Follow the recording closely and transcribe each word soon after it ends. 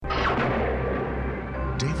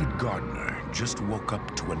David Gardner just woke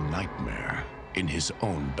up to a nightmare in his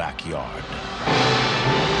own backyard.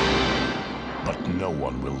 But no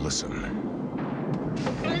one will listen.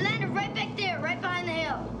 We landed right back there, right behind the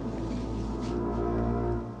hill.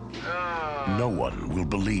 No one will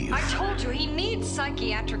believe. I told you, he needs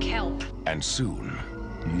psychiatric help. And soon,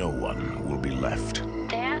 no one will be left.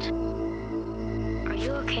 Dad? Are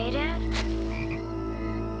you okay, Dad?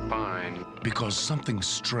 Fine. Because something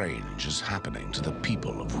strange is happening to the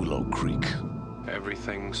people of Willow Creek.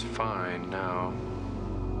 Everything's fine now.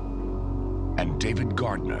 And David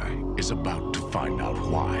Gardner is about to find out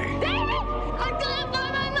why. David! I'm gonna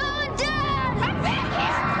find my mom and Dad! I'm back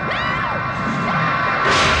here!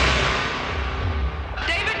 No!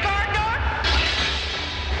 David Gardner?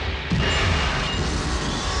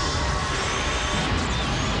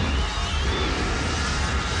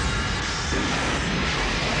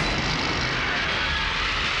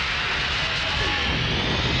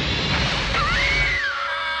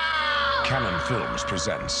 Canon Films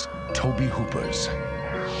presents Tobe Hooper's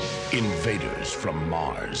Invaders from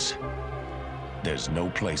Mars. There's no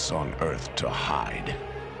place on Earth to hide.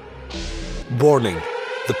 Warning,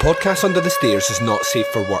 the podcast Under the Stairs is not safe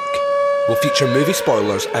for work. Will feature movie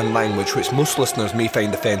spoilers and language which most listeners may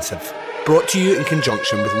find offensive. Brought to you in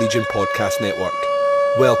conjunction with Legion Podcast Network.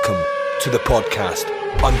 Welcome to the podcast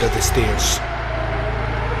Under the Stairs.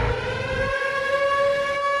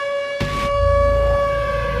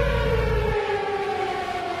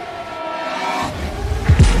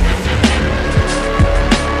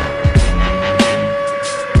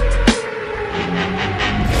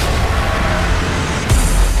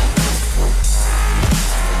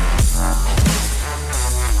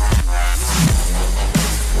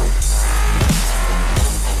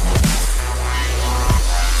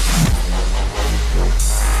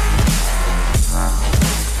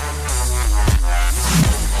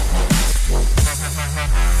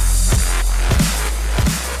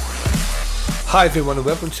 Hi everyone and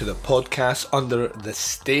welcome to the podcast Under the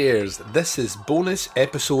Stairs. This is bonus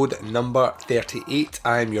episode number 38.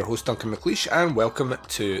 I am your host Duncan McLeish and welcome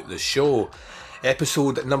to the show.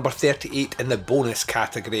 Episode number 38 in the bonus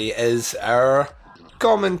category is our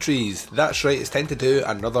commentaries. That's right, it's time to do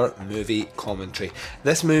another movie commentary.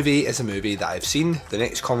 This movie is a movie that I've seen. The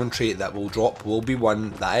next commentary that will drop will be one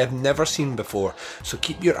that I have never seen before. So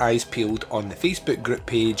keep your eyes peeled on the Facebook group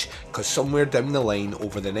page, because somewhere down the line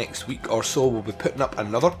over the next week or so we'll be putting up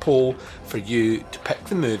another poll for you to pick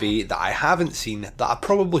the movie that I haven't seen, that I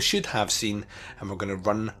probably should have seen, and we're going to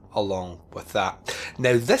run along with that.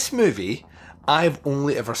 Now this movie I've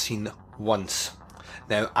only ever seen once.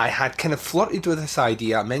 Now, I had kind of flirted with this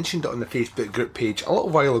idea, I mentioned it on the Facebook group page a little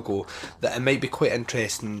while ago, that it might be quite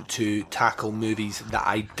interesting to tackle movies that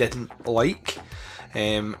I didn't like.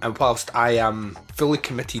 And whilst I am fully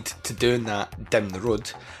committed to doing that down the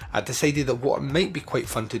road, I decided that what might be quite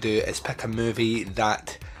fun to do is pick a movie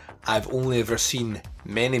that I've only ever seen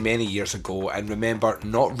many years ago and remember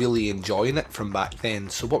not really enjoying it from back then.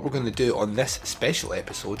 So what we're going to do on this special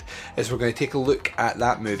episode is we're going to take a look at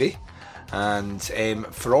that movie. And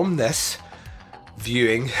from this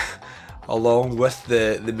viewing, along with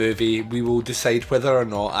the movie, we will decide whether or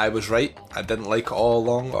not I was right, I didn't like it all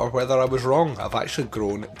along, or whether I was wrong, I've actually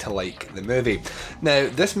grown to like the movie. Now,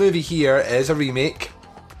 this movie here is a remake,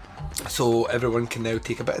 so everyone can now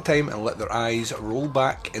take a bit of time and let their eyes roll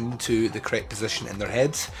back into the correct position in their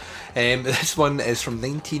heads. This one is from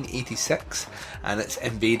 1986 and it's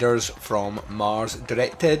Invaders from Mars,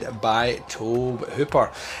 directed by Tobe Hooper.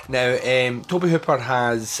 Now, Tobe Hooper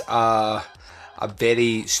has a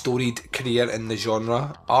very storied career in the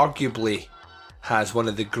genre, arguably has one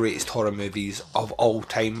of the greatest horror movies of all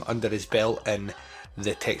time under his belt in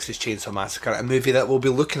the Texas Chainsaw Massacre, a movie that we'll be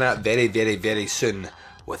looking at very soon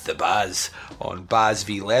with the Baz on Baz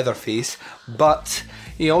v Leatherface. But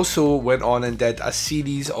he also went on and did a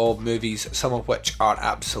series of movies, some of which are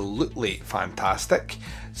absolutely fantastic,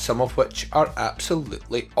 some of which are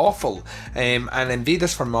absolutely awful. And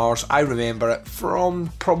Invaders from Mars, I remember it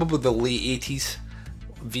from probably the late 80s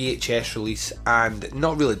VHS release and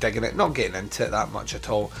not really digging it, not getting into it that much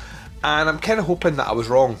at all. And I'm kind of hoping that I was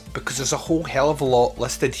wrong, because there's a whole hell of a lot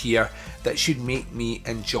listed here that should make me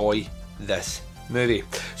enjoy this movie.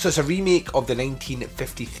 So it's a remake of the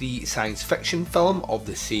 1953 science fiction film of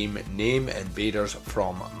the same name, Invaders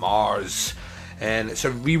from Mars, and it's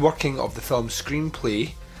a reworking of the film's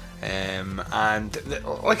screenplay. And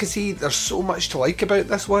like I say, there's so much to like about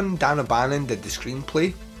this one. Dan O'Bannon did the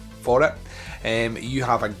screenplay for it. You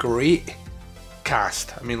have a great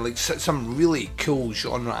cast. I mean, like, some really cool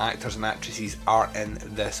genre actors and actresses are in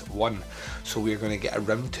this one, so we're going to get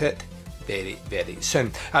around to it very, very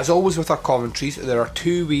soon. As always with our commentaries, there are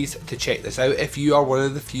two ways to check this out. If you are one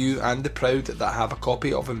of the few and the proud that have a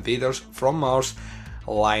copy of Invaders from Mars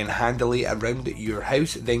lying handily around your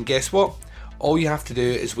house, then guess what? All you have to do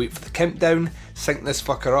is wait for the countdown, sync this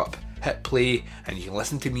fucker up, hit play, and you can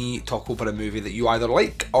listen to me talk over a movie that you either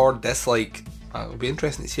like or dislike. It'll be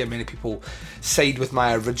interesting to see how many people side with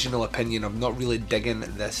my original opinion of not really digging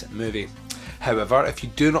this movie. However, if you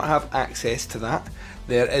do not have access to that,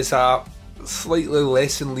 there is a slightly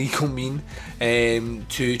less than legal mean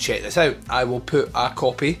to check this out. I will put a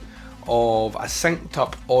copy of a synced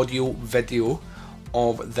up audio video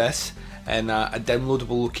of this in a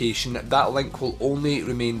downloadable location. That link will only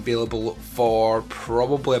remain available for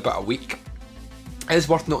probably about a week. It is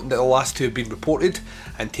worth noting that the last two have been reported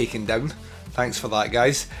and taken down. Thanks for that,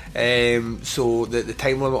 guys. So the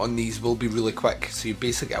time limit on these will be really quick, so you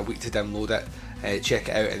basically get a week to download it, check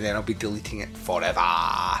it out, and then I'll be deleting it forever,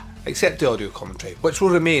 except the audio commentary, which will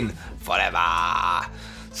remain forever.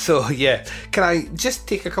 So yeah, can I just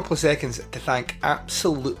take a couple of seconds to thank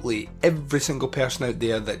absolutely every single person out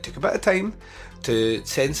there that took a bit of time to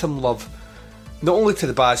send some love, not only to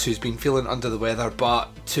the Baz who's been feeling under the weather, but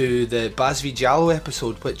to the Baz v Giallo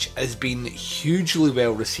episode, which has been hugely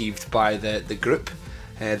well received by the group.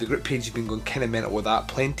 The group page has been going kind of mental with that.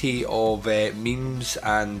 Plenty of memes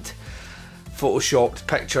and photoshopped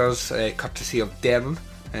pictures, courtesy of Darren,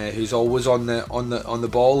 who's always on the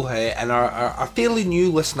ball, and our fairly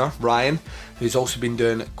new listener Ryan, who's also been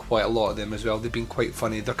doing quite a lot of them as well. They've been quite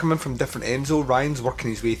funny. They're coming from different ends though. Ryan's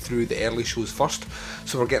working his way through the early shows first,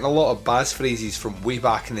 so we're getting a lot of Baz phrases from way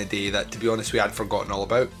back in the day that, to be honest, we had forgotten all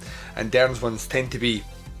about, and Darren's ones tend to be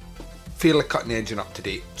fairly cutting edge and up to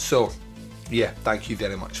date. So yeah, thank you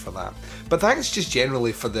very much for that. But thanks just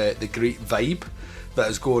generally for the great vibe that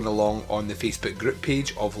is going along on the Facebook group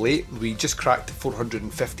page of late. We just cracked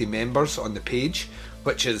 450 members on the page,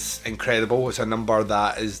 which is incredible. It's a number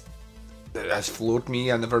that has floored me.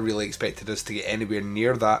 I never really expected us to get anywhere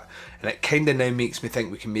near that, and it kind of now makes me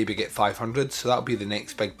think we can maybe get 500, so that'll be the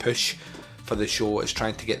next big push for the show, is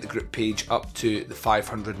trying to get the group page up to the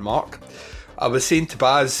 500 mark. I was saying to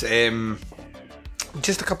Baz,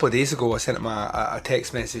 just a couple of days ago, I sent him a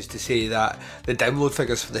text message to say that the download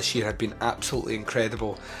figures for this year had been absolutely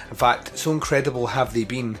incredible. In fact, so incredible have they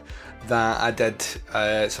been that I did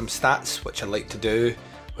some stats, which I like to do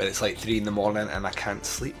when it's like 3 in the morning and I can't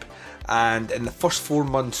sleep. And in the first 4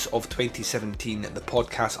 months of 2017, the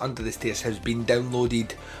podcast Under the Stairs has been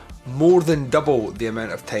downloaded more than double the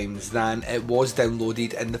amount of times than it was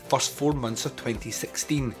downloaded in the first 4 months of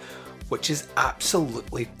 2016, which is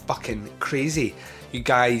absolutely fucking crazy. You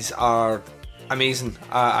guys are amazing.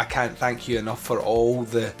 I can't thank you enough for all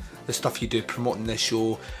the stuff you do promoting this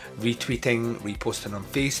show, retweeting, reposting on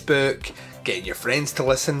Facebook, getting your friends to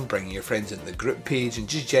listen, bringing your friends into the group page, and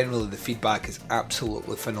just generally the feedback is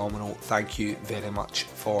absolutely phenomenal. Thank you very much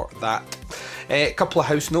for that. A couple of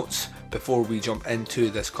house notes before we jump into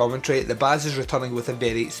this commentary. The Baz is returning with a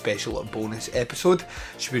very special bonus episode.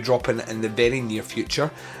 Should be dropping in the very near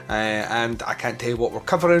future, and I can't tell you what we're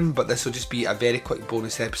covering, but this will just be a very quick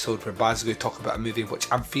bonus episode where Baz is going to talk about a movie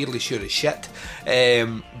which I'm fairly sure is shit,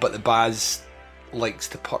 but the Baz likes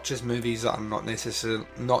to purchase movies that are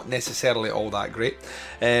not necessarily all that great.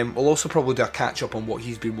 We'll also probably do a catch up on what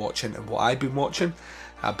he's been watching and what I've been watching.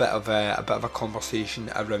 A bit of a conversation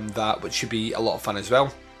around that, which should be a lot of fun as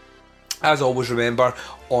well. As always, remember,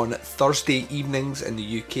 on Thursday evenings in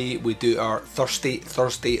the UK, we do our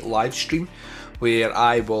Thursday live stream, where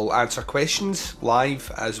I will answer questions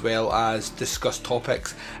live as well as discuss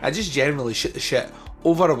topics and just generally shoot the shit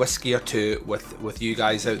over a whiskey or two with you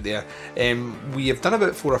guys out there. We have done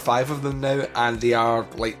about 4 or 5 of them now, and they are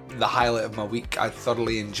like the highlight of my week. I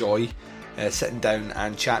thoroughly enjoy sitting down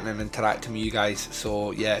and chatting and interacting with you guys.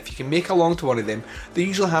 So yeah, if you can make along to one of them, they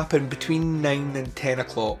usually happen between 9 and 10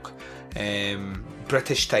 o'clock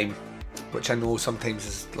British time, which I know sometimes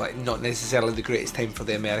is like not necessarily the greatest time for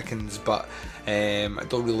the Americans, but I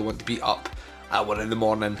don't really want to be up at 1 in the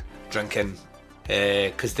morning drinking,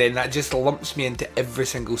 because then that just lumps me into every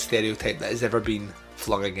single stereotype that has ever been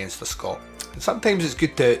flung against a Scot. And sometimes it's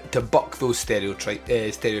good to buck those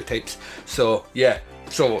stereotypes. So yeah,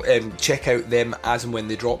 so check out them as and when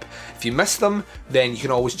they drop. If you miss them, then you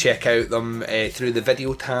can always check out them through the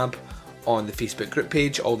video tab on the Facebook group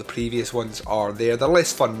page. All the previous ones are there. They're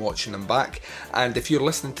less fun watching them back. And if you're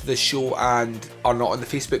listening to this show and are not on the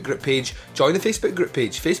Facebook group page, join the Facebook group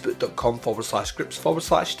page,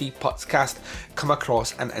 facebook.com/groups/StevePutscast. Come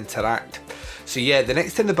across and interact. So yeah, the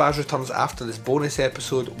next time the Baz returns after this bonus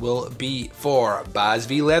episode will be for Baz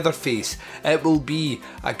v Leatherface. It will be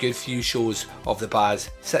a good few shows of the Baz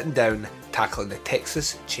sitting down tackling the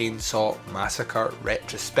Texas Chainsaw Massacre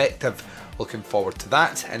retrospective. Looking forward to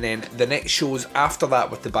that. And then the next shows after that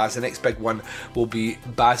with the Baz, the next big one will be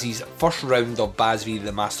Baz's first round of Baz v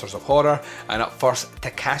the Masters of Horror. And up first,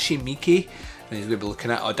 Takashi Miike, and he's going to be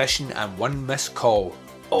looking at Audition and One Missed Call.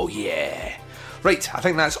 Oh yeah. Right, I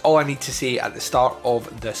think that's all I need to say at the start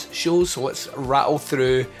of this show, so let's rattle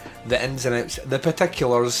through the ins and outs, the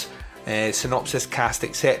particulars, synopsis, cast,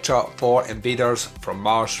 etc. for Invaders from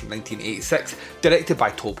Mars from 1986, directed by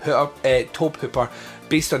Tobe Hooper,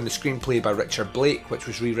 based on the screenplay by Richard Blake, which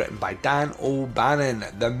was rewritten by Dan O'Bannon.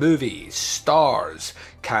 The movie stars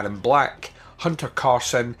Karen Black, Hunter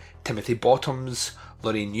Carson, Timothy Bottoms,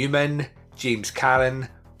 Lorraine Newman, James Caan,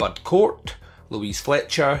 Bud Cort, Louise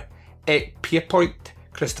Fletcher, Ed Pierpoint,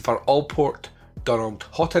 Christopher Allport, Donald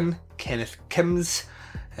Houghton, Kenneth Kims,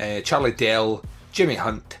 Charlie Dell, Jimmy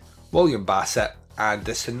Hunt, William Bassett, and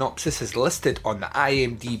the synopsis is listed on the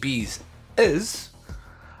IMDb's is: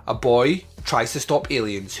 a boy tries to stop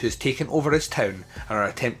aliens who's taken over his town and are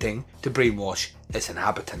attempting to brainwash its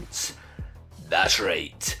inhabitants. That's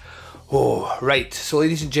right. Oh, right. So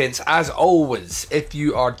ladies and gents, as always, if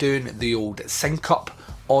you are doing the old sync up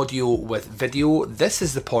audio with video, this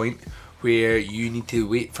is the point where you need to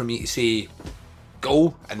wait for me to say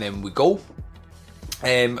go, and then we go.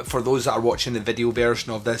 For those that are watching the video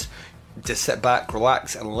version of this, just sit back,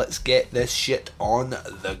 relax, and let's get this shit on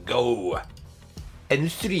the go. In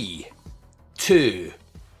 3, 2,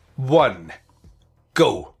 1,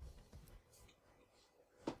 go.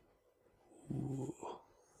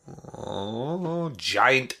 Oh,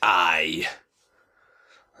 giant eye.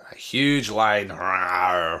 A huge line.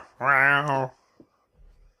 Rawr, rawr.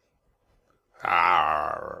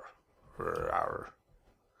 Rawr, rawr.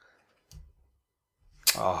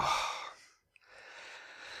 Oh.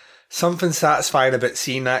 Something satisfying about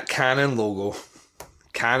seeing that Canon logo.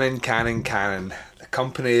 Canon. The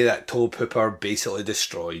company that Tobe Hooper basically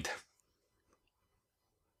destroyed.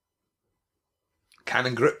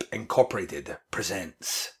 Canon Group Incorporated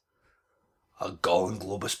presents a Golan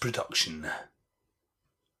Globus production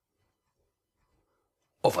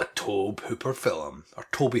of a Tobe Hooper film. Or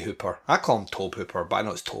Toby Hooper. I call him Tobe Hooper, but I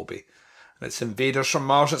know it's Toby. And it's Invaders from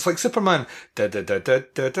Mars. It's like Superman. Da da da da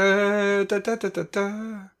da da da da da da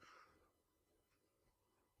da.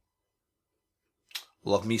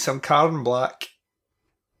 Love me some Karen Black.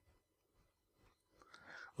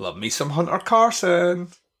 Love me some Hunter Carson.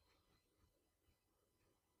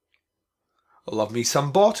 Love me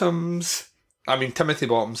some Timothy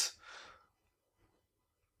Bottoms.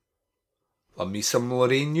 Love me some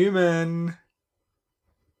Lorraine Newman.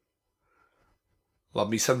 Love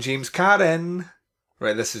me some James Caan.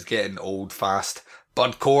 Right, this is getting old fast.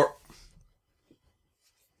 Bud Cort.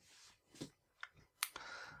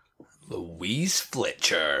 Louise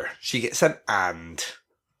Fletcher. She gets an and.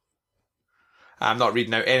 I'm not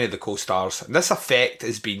reading out any of the co-stars. And this effect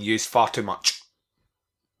is being used far too much.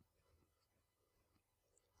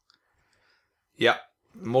 Yep.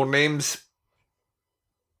 More names.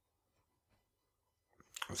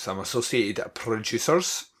 Some associated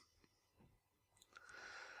producers.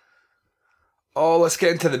 Oh, let's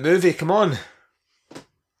get into the movie. Come on.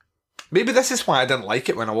 Maybe this is why I didn't like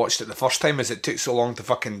it when I watched it the first time, as it took so long to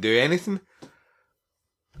fucking do anything.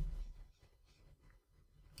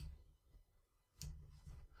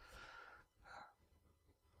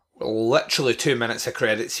 Literally 2 minutes of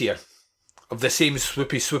credits here. Of the same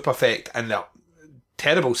swoopy swoop effect, and the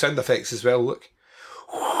terrible sound effects as well, look.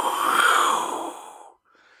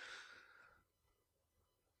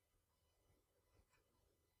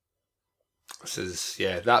 This is,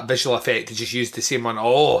 yeah, that visual effect is just used the same one.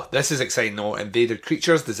 Oh, this is exciting though. Invaded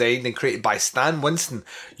creatures designed and created by Stan Winston.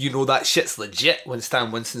 You know that shit's legit when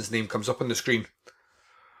Stan Winston's name comes up on the screen.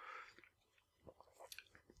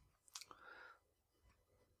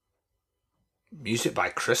 Music by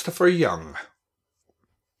Christopher Young.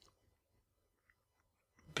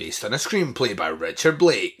 Based on a screenplay by Richard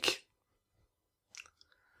Blake.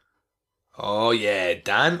 Oh yeah,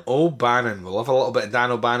 Dan O'Bannon. We'll have a little bit of Dan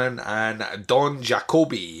O'Bannon and Don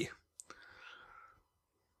Jacoby.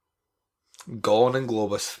 Golan and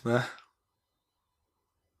Globus.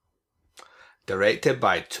 Directed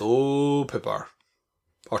by Tobe Hooper.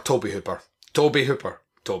 Or Toby Hooper. Toby Hooper.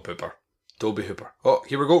 Tobe Hooper. Toby Hooper. Oh,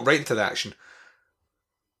 here we go, right into the action.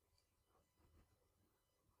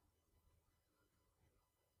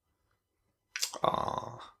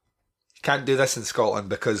 Ah, you can't do this in Scotland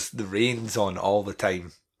because the rain's on all the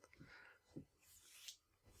time.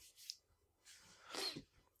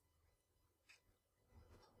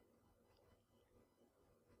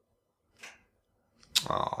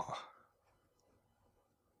 Ah.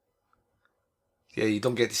 Yeah, you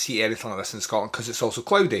don't get to see anything like this in Scotland because it's also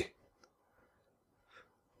cloudy.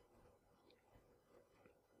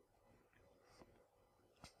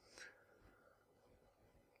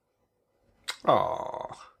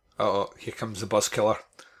 Oh, here comes the buzz killer.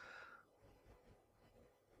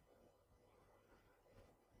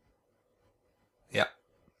 Yep.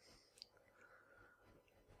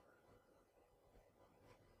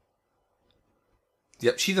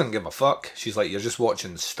 Yep, she doesn't give a fuck. She's like, you're just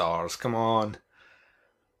watching stars, come on.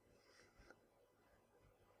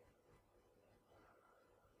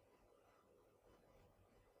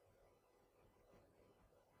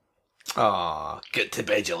 Ah, get to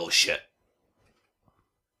bed, you little shit.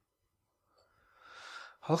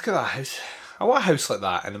 Oh, look at that house. I want a house like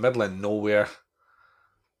that in the middle of nowhere.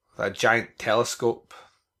 With a giant telescope.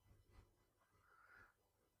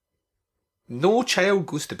 No child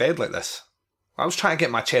goes to bed like this. I was trying to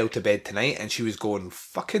get my child to bed tonight and she was going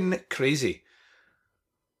fucking crazy.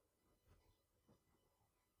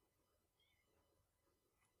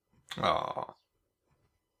 Aww.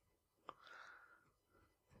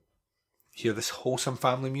 Hear this wholesome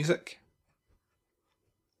family music?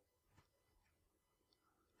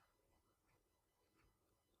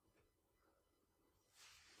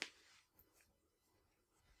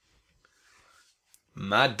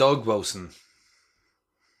 Mad Dog Wilson.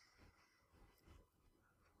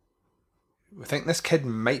 We think this kid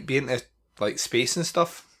might be into like space and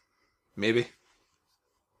stuff. Maybe.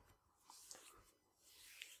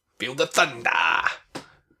 Feel the thunder.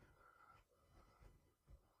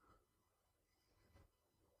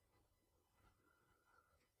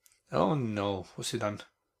 Oh no, what's he done?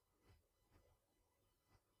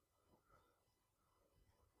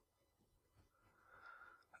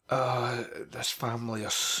 This family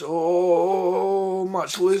are so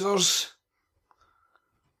much losers.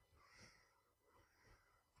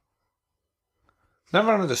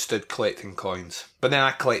 Never understood collecting coins. But then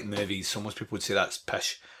I collect movies, so most people would say that's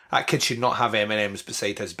pish. That kid should not have M&Ms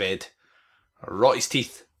beside his bed. Or rot his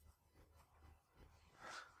teeth.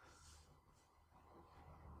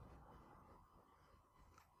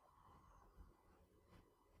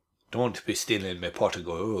 Don't be stealing my pot of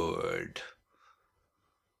gold.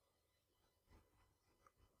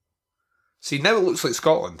 See, now it looks like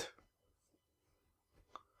Scotland.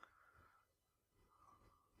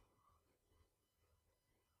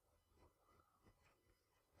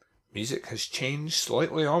 Music has changed,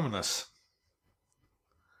 slightly ominous.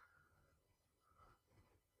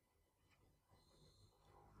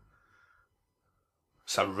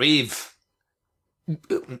 It's a rave.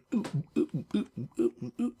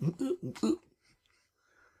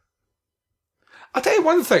 I'll tell you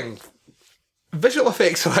one thing. Visual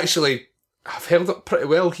effects have held up pretty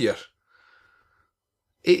well here.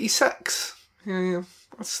 86. Yeah,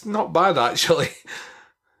 that's not bad actually.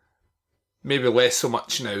 Maybe less so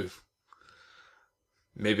much now.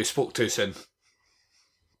 Maybe spoke too soon.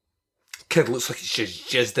 Kid looks like he's just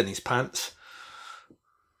jizzed in his pants.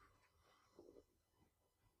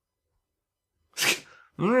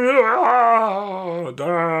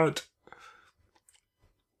 Dad.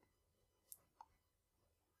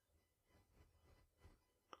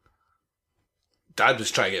 Dad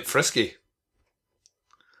was trying to get frisky.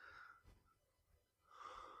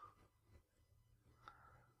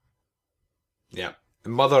 Yeah. The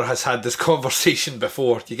mother has had this conversation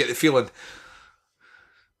before. You get the feeling.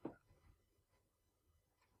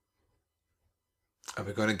 Are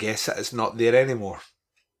we going to guess that it's not there anymore?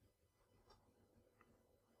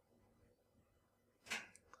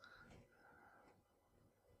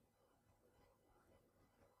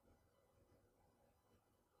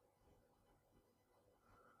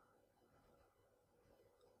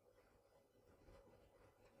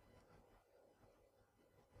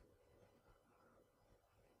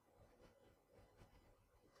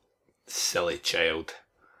 Silly child.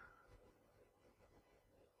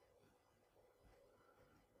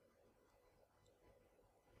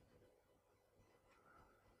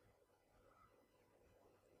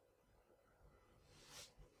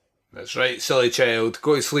 That's right, silly child.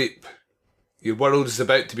 Go to sleep. Your world is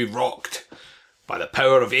about to be rocked by the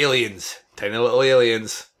power of aliens. Tiny little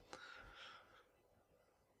aliens.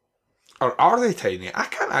 Or are they tiny? I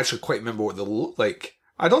can't actually quite remember what they look like.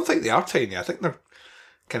 I don't think they are tiny. I think they're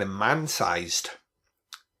kind of man-sized.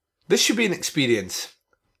 This should be an experience.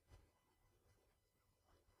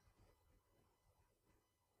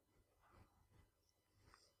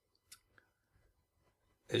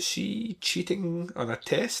 Is she cheating on a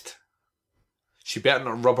test? She better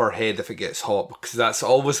not rub her head if it gets hot, because that's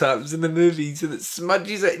always happens in the movies, and it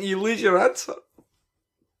smudges it and you lose your answer.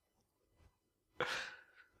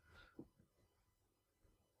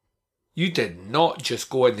 You did not just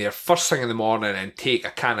go in there first thing in the morning and take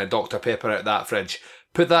a can of Dr. Pepper out of that fridge.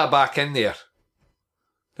 Put that back in there.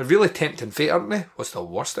 They're really tempting fate, aren't they? What's the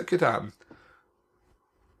worst that could happen?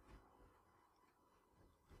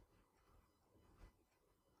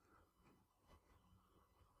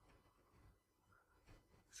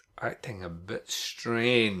 It's acting a bit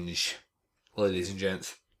strange, ladies and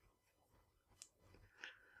gents.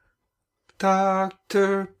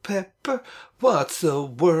 Dr. Pepper, what's the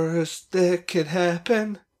worst that could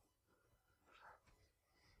happen?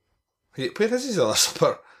 Where is his other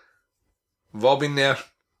slipper? We've all been there.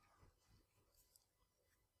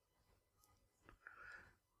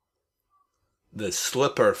 The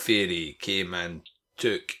slipper fairy came and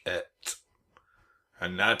took it.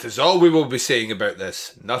 And that is all we will be saying about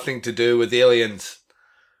this. Nothing to do with aliens.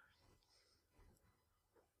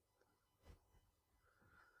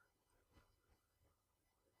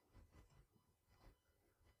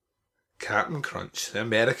 Captain Crunch. The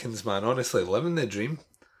Americans, man, honestly, living the dream.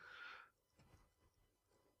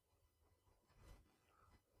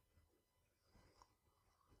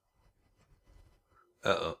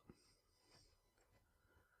 Uh-oh.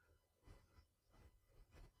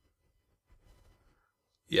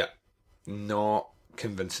 Yeah, not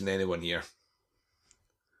convincing anyone here.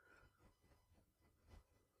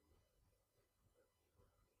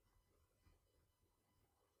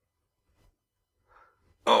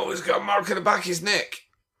 Oh, he's got a mark on the back of his neck.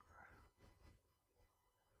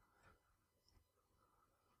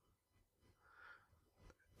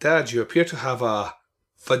 Dad, you appear to have a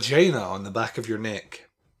vagina on the back of your neck.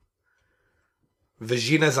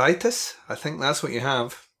 Vaginasitis? I think that's what you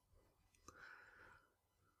have.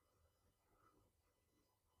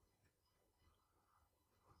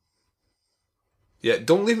 Yeah,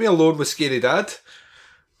 don't leave me alone with Scary Dad.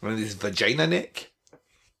 One of his vagina neck.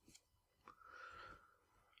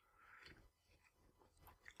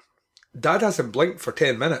 Dad hasn't blinked for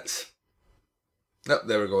 10 minutes. Oh,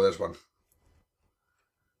 there we go, there's one.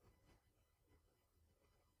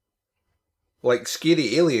 Like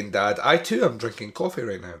Scary Alien Dad, I too am drinking coffee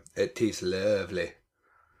right now. It tastes lovely.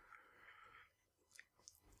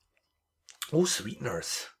 Oh,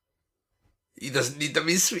 sweeteners. He doesn't need to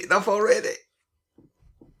be sweet enough already.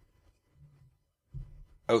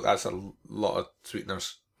 Oh, that's a lot of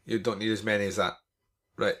sweeteners. You don't need as many as that.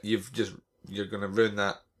 Right, you're going to ruin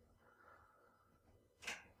that.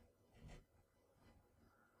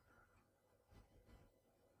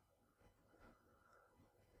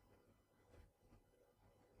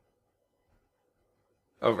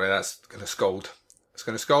 Oh, right, that's going to scald. It's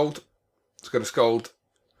going to scald. It's going to scald.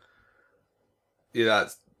 Yeah,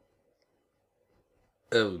 that's...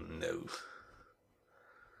 Oh, no.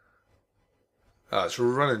 Oh, it's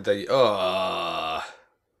running down. Oh. I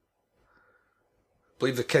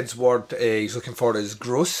believe the kid's word he's looking for is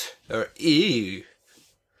gross. Or ew.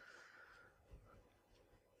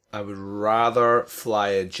 I would rather fly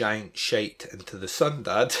a giant shite into the sun,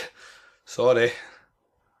 Dad. Sorry.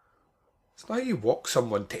 It's not how you walk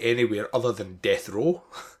someone to anywhere other than death row.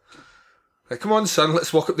 Like, come on, son,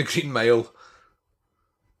 let's walk up the Green Mile.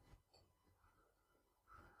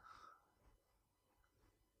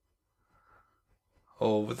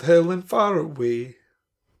 Over the hill and far away.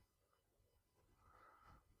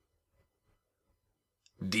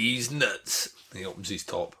 These nuts. He opens his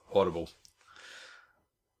top. Horrible.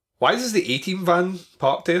 Why is the A-Team van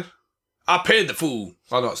parked there? I paid the fool.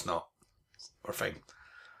 Oh, no, it's not. We're fine.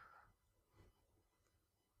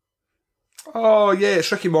 Oh, yeah,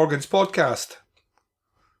 it's Ricky Morgan's podcast.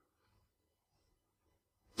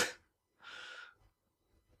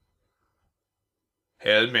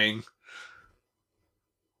 Helming.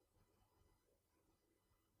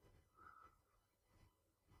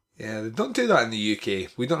 Yeah, they don't do that in the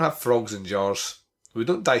UK. We don't have frogs in jars. We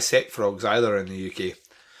don't dissect frogs either in the UK.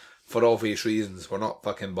 For obvious reasons. We're not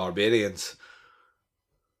fucking barbarians.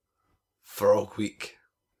 Frog Week.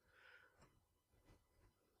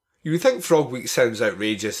 You would think Frog Week sounds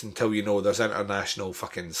outrageous until you know there's International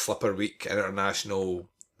fucking Slipper Week, International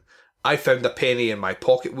I found a penny in my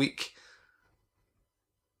pocket week.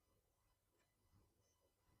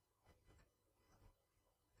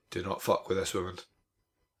 Do not fuck with this woman.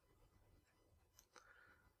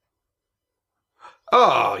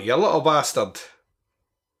 Oh, you little bastard.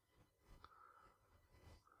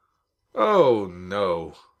 Oh,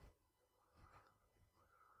 no.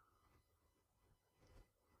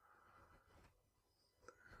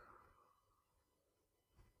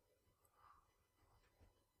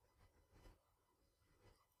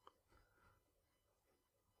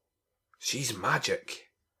 She's magic.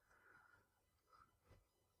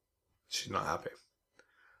 She's not happy.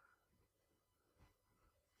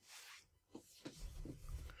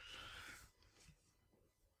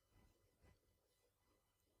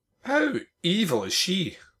 How evil is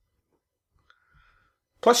she?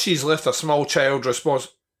 Plus she's left a small child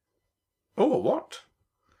responsible. Oh, what?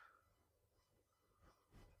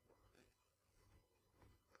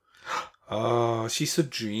 Oh, she's so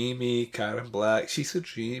dreamy, Karen Black. She's so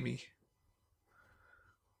dreamy.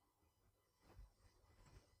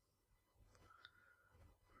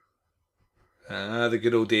 Ah, the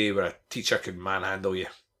good old day where a teacher could manhandle you.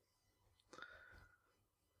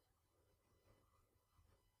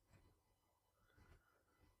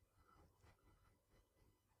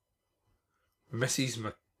 Mrs.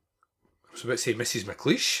 I was about to say Mrs.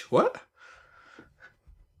 McLeish. What?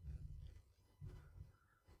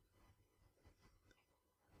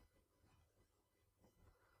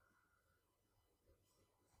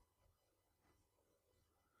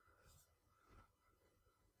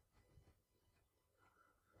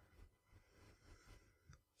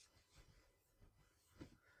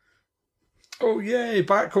 Oh yay,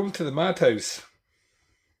 back home to the madhouse.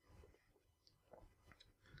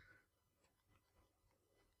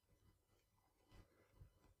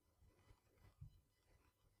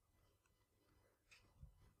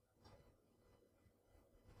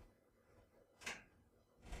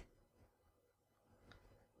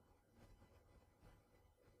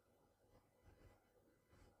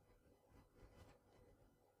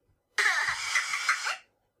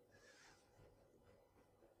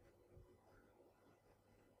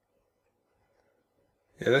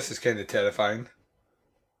 Yeah, this is kind of terrifying.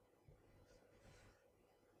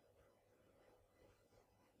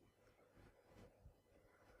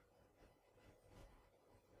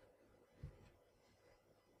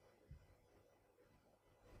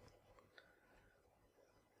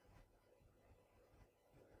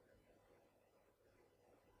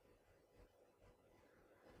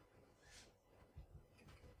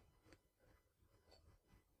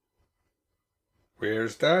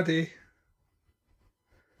 Where's Daddy?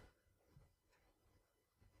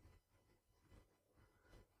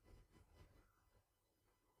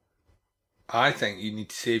 I think you need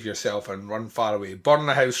to save yourself and run far away. Burn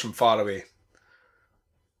the house from far away.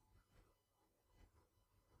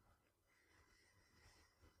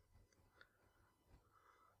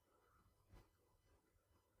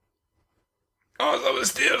 Oh, that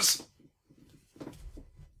was stairs.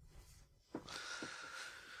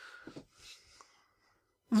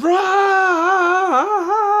 Run!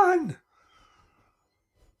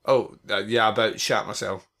 Oh, yeah, I about shat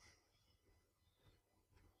myself.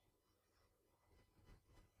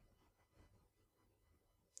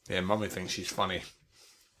 Yeah, Mummy thinks she's funny.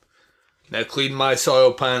 Now clean my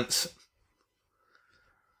soil pants.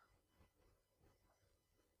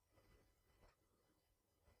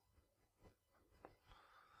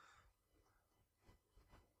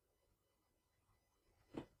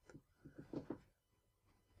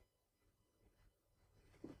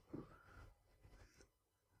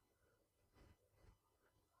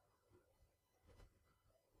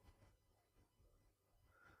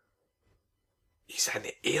 He's an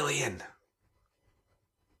alien.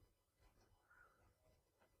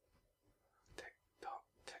 Tick tock,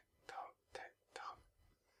 tick tock, tick tock.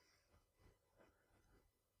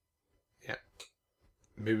 Yeah.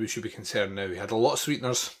 Maybe we should be concerned now. We had a lot of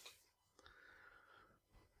sweeteners.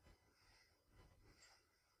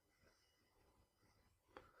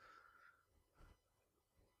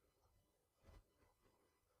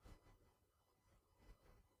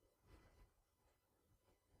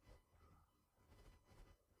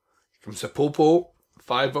 From Sapopo,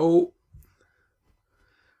 5-0.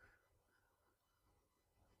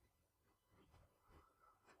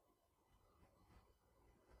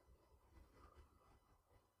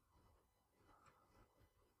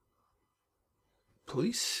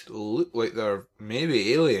 Police look like they're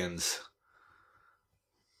maybe aliens.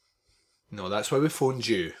 No, that's why we phoned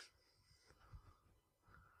you.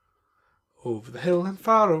 Over the hill and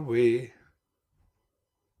far away.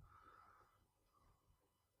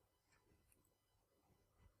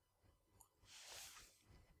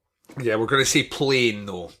 Yeah, we're going to say plane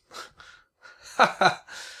though.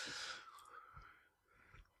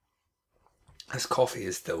 This coffee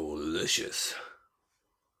is delicious.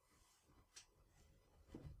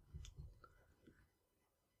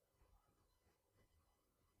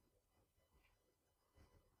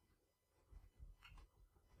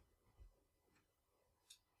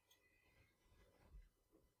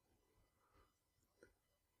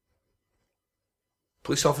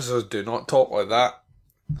 Police officers do not talk like that.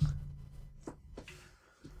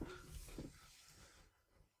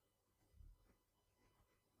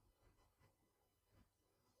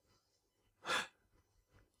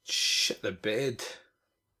 Shit the bed.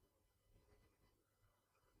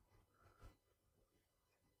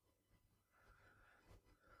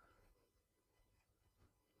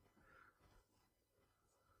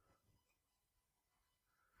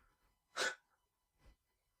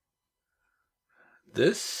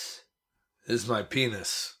 This is my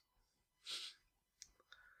penis.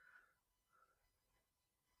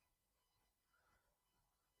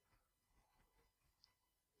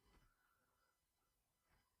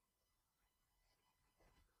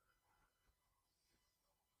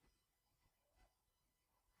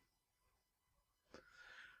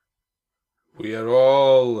 We are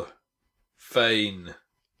all fine.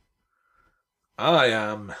 I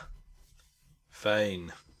am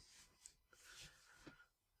fine.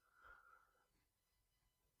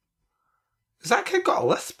 Has that kid got a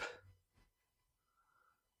lisp?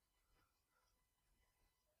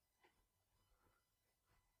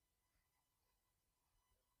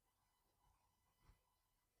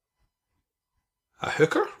 A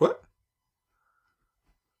hooker? What?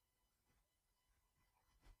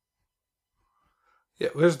 Yeah,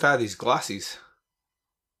 where's Daddy's glasses?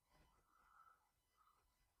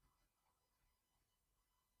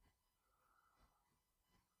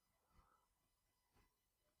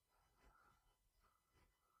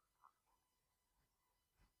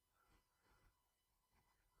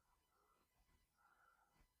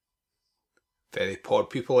 Very poor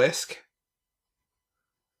people-esque.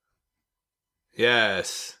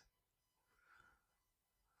 Yes.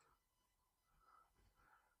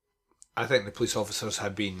 I think the police officers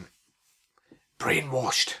have been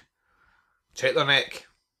brainwashed. Check their neck.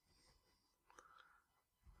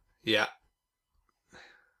 Yeah.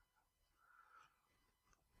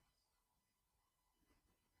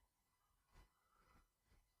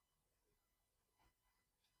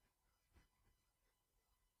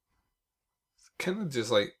 Kind of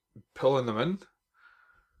just like pulling them in.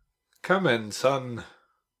 Come in, son.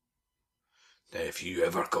 Now, if you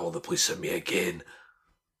ever call the police on me again.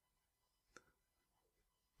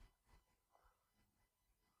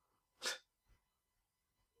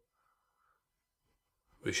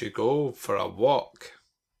 We should go for a walk.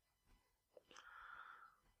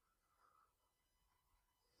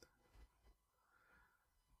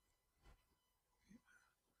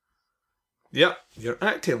 Yep, you're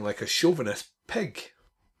acting like a chauvinist pig.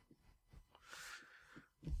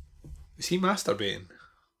 Is he masturbating?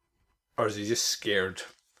 Or is he just scared?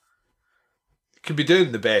 He could be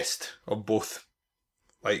doing the best of both.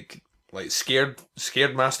 Like scared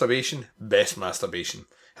masturbation, best masturbation.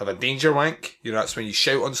 Have a danger wank, that's when you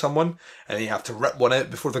shout on someone and then you have to rip one out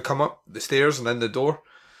before they come up the stairs and in the door.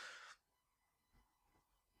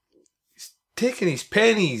 He's taking his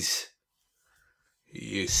pennies.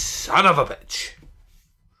 You son of a bitch.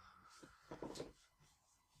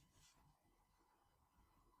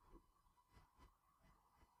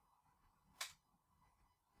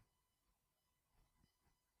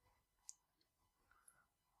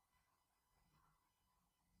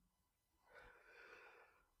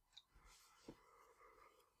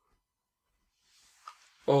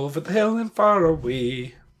 Over the hill and far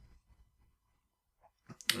away.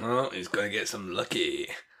 Oh, he's gonna get some lucky.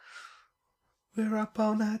 We're up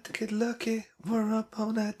all night to get lucky. We're up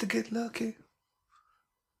all night to get lucky.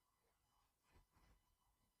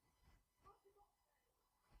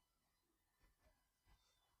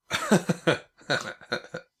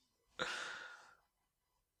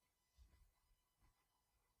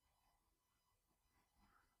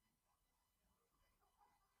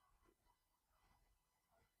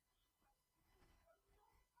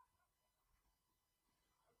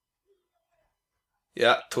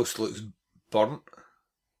 Yeah, toast looks burnt.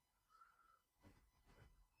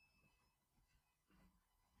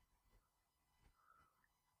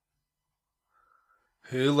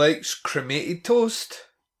 Who likes cremated toast?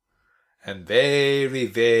 And very,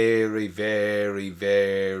 very, very,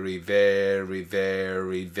 very, very,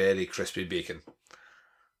 very, very crispy bacon.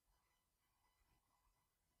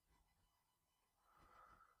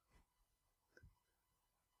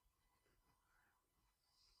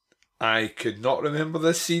 I could not remember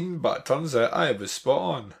this scene, but it turns out I was spot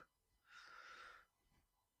on.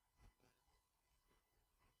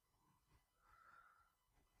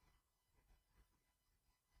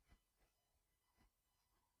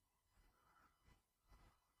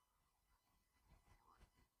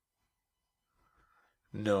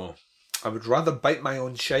 No, I would rather bite my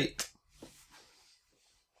own shite.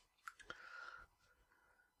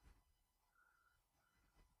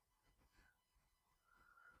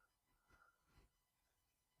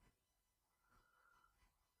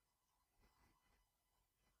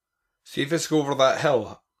 See if it's go over that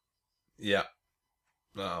hill. Yeah.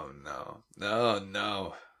 Oh, no. No,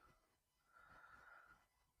 no.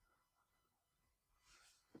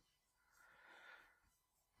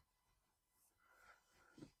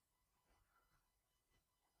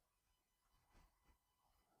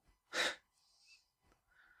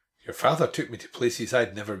 Your father took me to places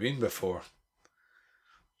I'd never been before.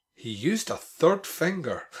 He used a third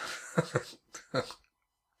finger.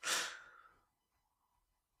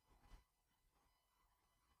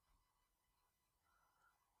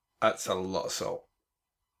 That's a lot of salt.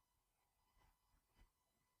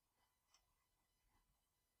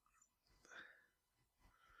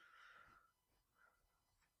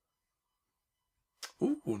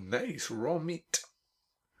 Ooh, nice raw meat.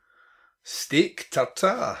 Steak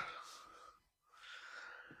tartare.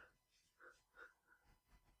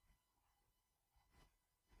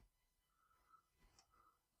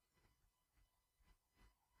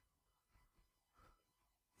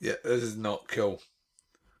 Yeah, this is not cool.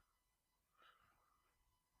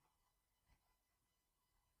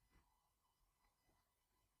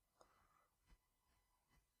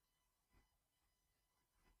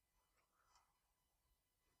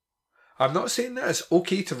 I'm not saying that it's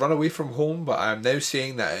okay to run away from home, but I'm now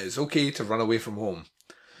saying that it is okay to run away from home.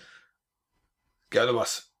 Get on the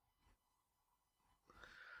bus.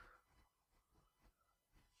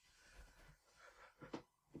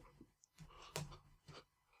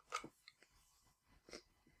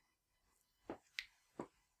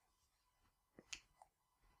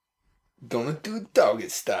 Gonna do doggy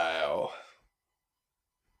style.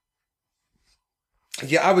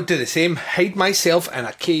 Yeah, I would do the same. Hide myself in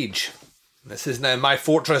a cage. This is now my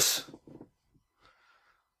fortress.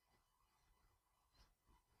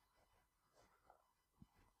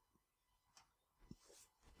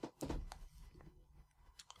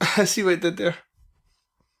 I see what I did there.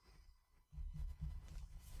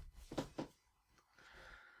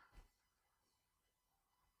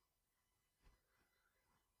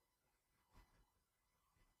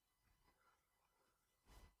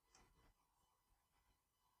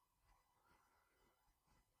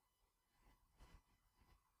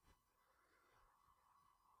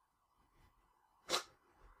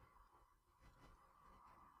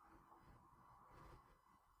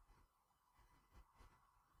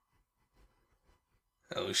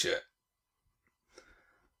 Oh shit.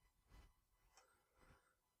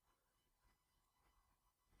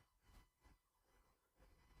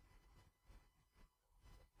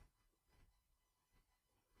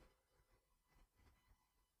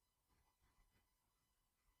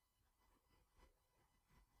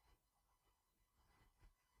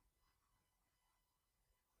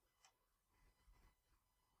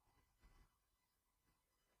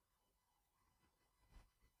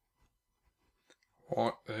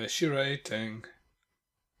 What is she writing?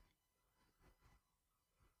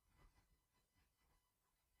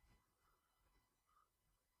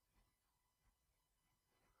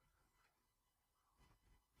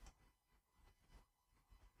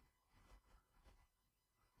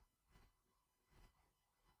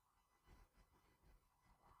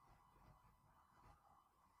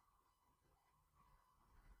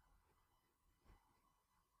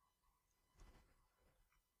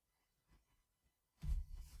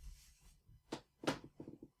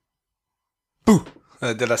 Boo!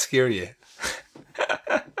 Did I scare you?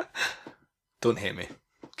 Don't hate me.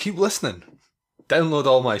 Keep listening. Download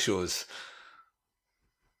all my shows.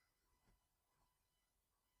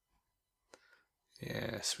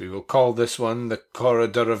 Yes, we will call this one the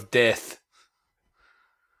Corridor of Death.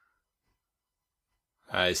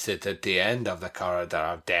 I sit at the end of the Corridor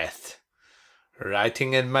of Death,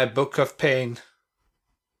 writing in my book of pain.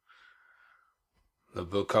 The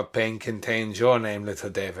book of pain contains your name, little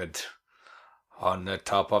David, on the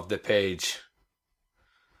top of the page.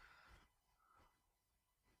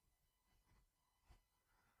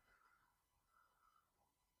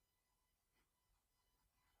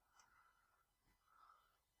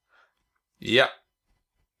 Yep.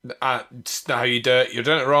 It's not how you do it. You're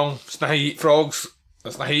doing it wrong. It's not how you eat frogs.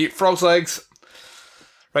 That's not how you eat frogs' legs.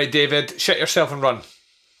 Right, David, shit yourself and run. In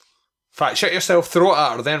fact, shit yourself, throw it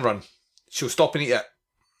at her, then run. She'll stop and eat it.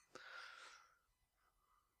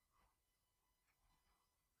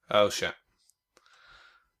 Oh, shit.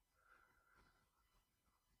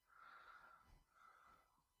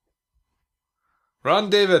 Run,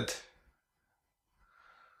 David.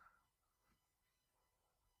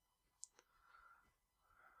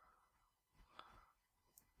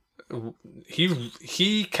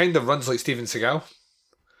 He kind of runs like Steven Seagal.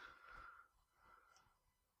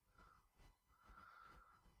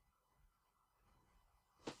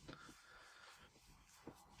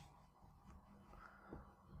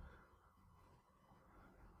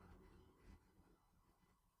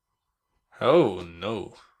 Oh,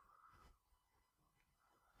 no.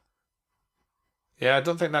 Yeah, I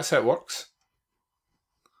don't think that's how it works.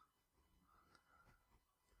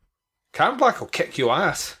 Karen Black will kick your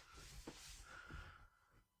ass.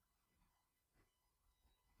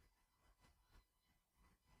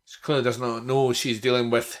 She clearly does not know she's dealing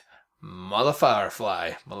with Mother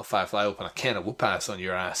Firefly. Mother Firefly will open a can of whoop ass on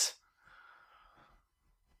your ass.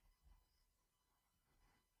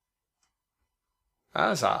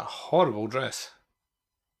 That's a horrible dress.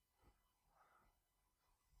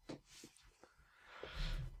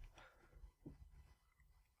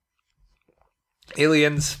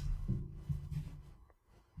 Aliens.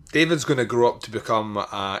 David's going to grow up to become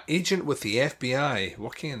an agent with the FBI,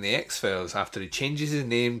 working in the X-Files after he changes his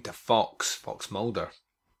name to Fox Mulder.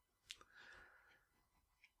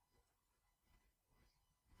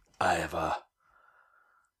 I have a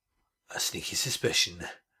sneaky suspicion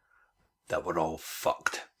that we're all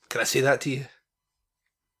fucked. Can I say that to you?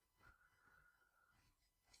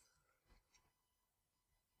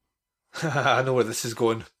 I know where this is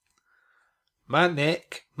going. My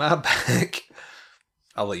neck, my back.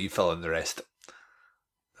 I'll let you fill in the rest.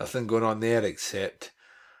 Nothing going on there except...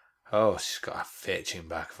 Oh, she's got a fetching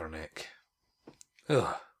back of her neck.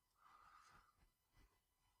 Ugh.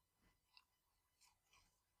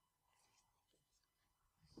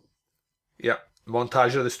 Yep,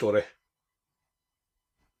 montage of the story.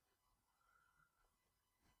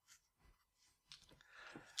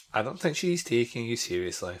 I don't think she's taking you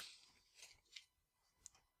seriously.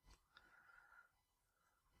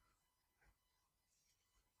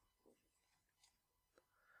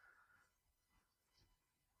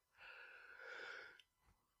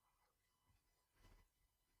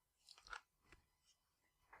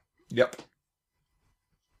 Yep.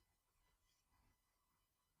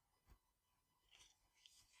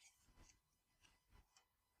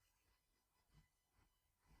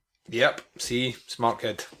 Yep, see, smart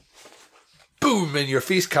kid. Boom, in your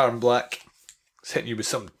face, Karen Black. It's hitting you with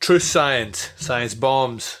some truth science. Science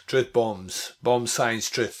bombs. Truth bombs. Bombs, science,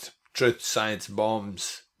 truth. Truth, science,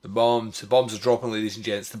 bombs. The bombs. The bombs are dropping, ladies and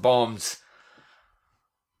gents. The bombs.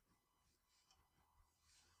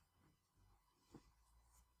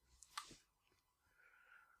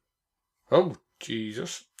 Oh,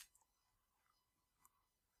 Jesus.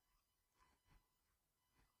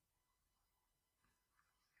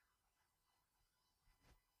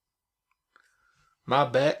 My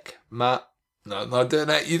back, my... No, not doing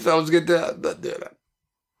that. You thought I was going to do that? I'm not doing that.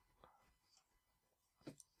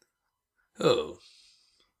 Oh.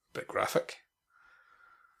 Bit graphic.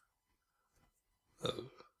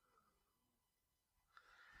 Oh.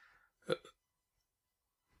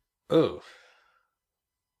 Oh.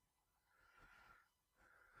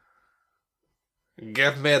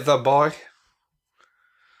 Give me the boy.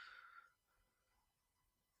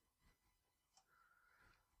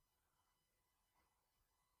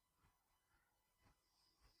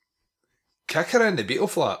 Kick her in the beetle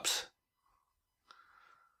flaps.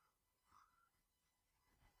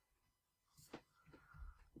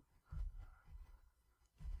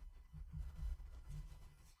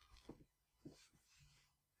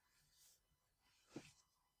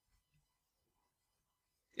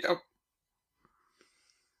 Yep.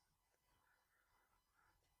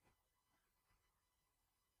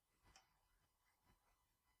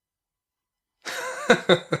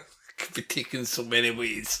 Could be taken so many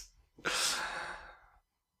ways. It's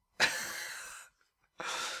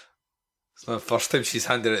not the first time she's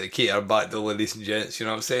handed out the cater back to ladies and gents, you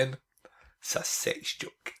know what I'm saying? It's a sex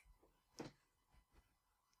joke.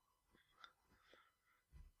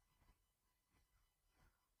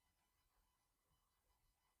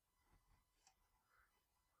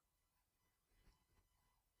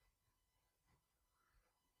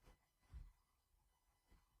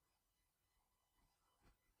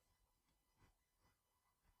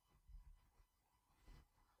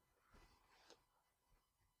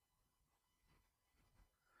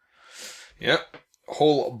 Yep.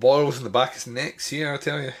 Whole boils in the back of his neck, see, I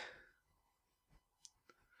tell you.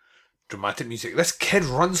 Dramatic music. This kid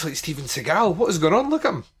runs like Steven Seagal. What is going on? Look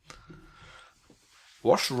at him.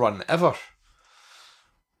 Worst run ever.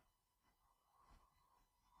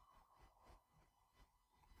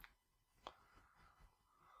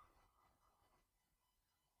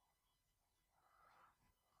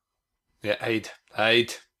 Yeah, hide.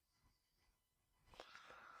 Hide.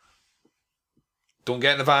 Don't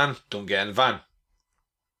get in the van. Don't get in the van.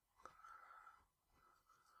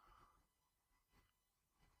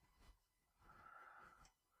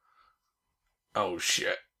 Oh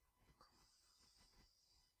shit.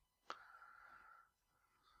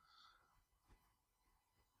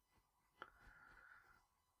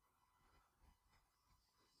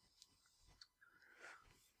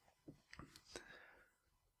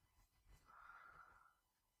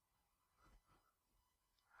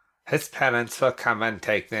 His parents will come and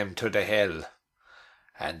take them to the hill,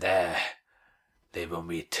 and there they will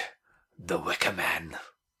meet the Wicker Man.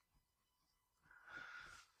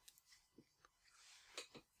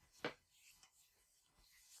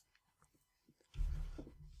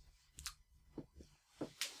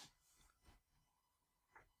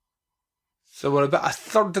 So we're about a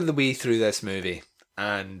third of the way through this movie,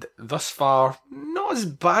 and thus far, not as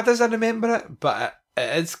bad as I remember it, but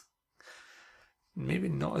it is maybe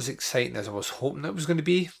not as exciting as I was hoping it was going to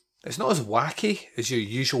be. It's not as wacky as your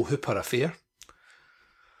usual Hooper affair.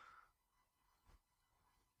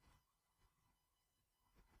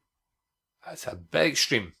 That's a bit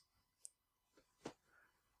extreme.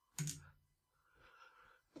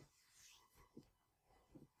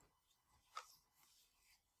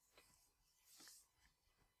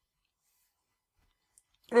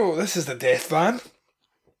 Oh, this is the death van.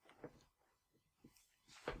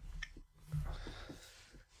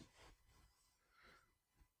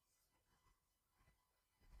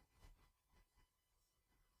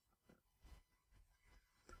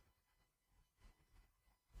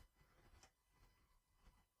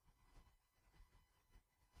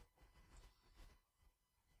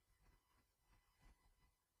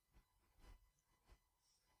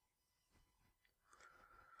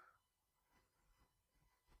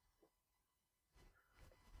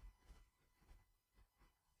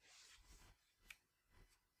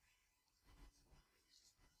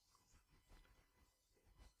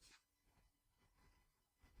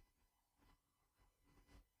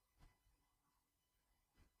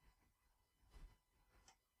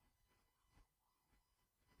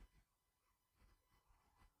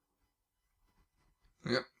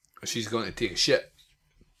 Yep, she's going to take a shit.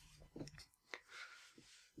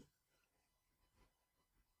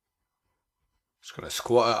 She's going to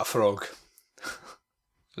squat at a frog.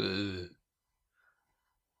 Ugh.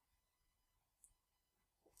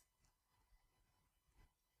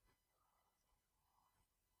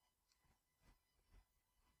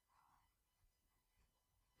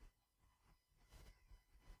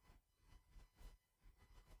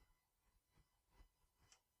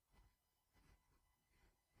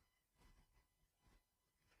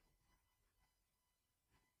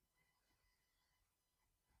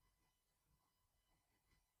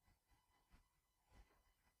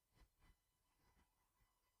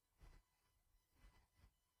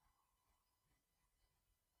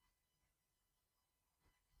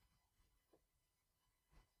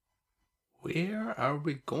 Where are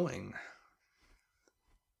we going?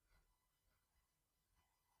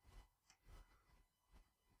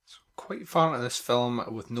 So quite far into this film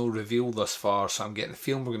with no reveal thus far, so I'm getting the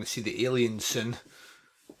feeling we're going to see the aliens soon.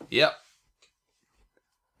 Yep.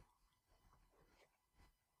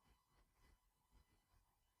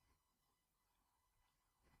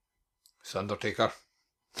 It's Undertaker.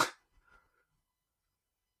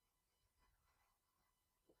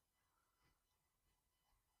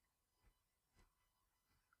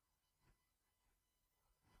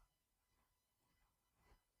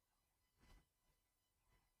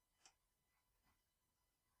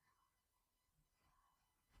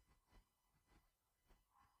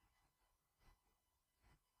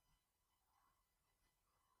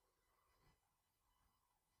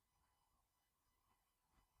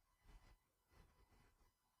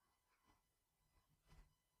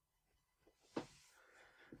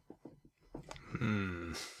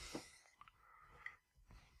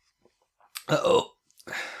 Uh-oh.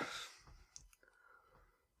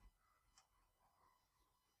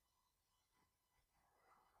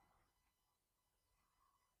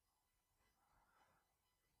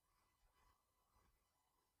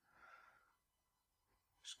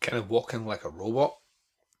 She's kind of walking like a robot.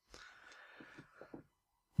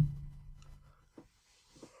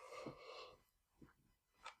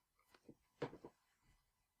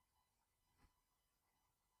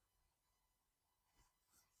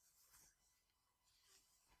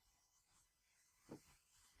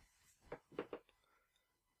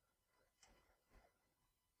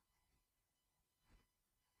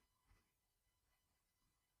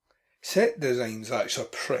 Set designs actually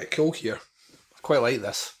pretty cool here. I quite like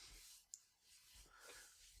this.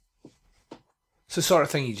 It's the sort of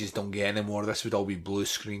thing you just don't get anymore. This would all be blue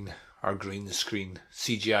screen or green screen.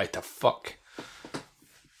 CGI to fuck.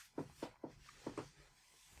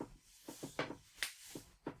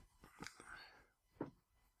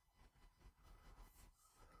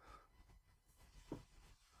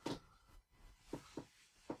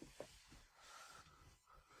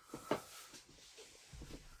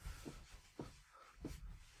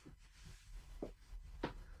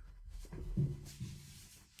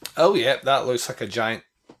 Oh yeah, that looks like a giant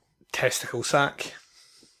testicle sack.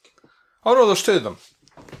 Oh no, there's two of them.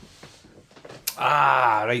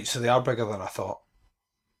 Ah, right, so they are bigger than I thought.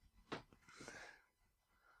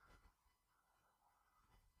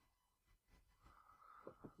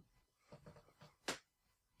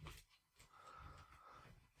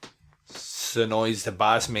 It's the noise the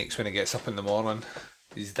Baz makes when he gets up in the morning.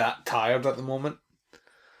 He's that tired at the moment.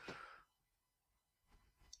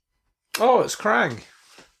 Oh, it's Krang.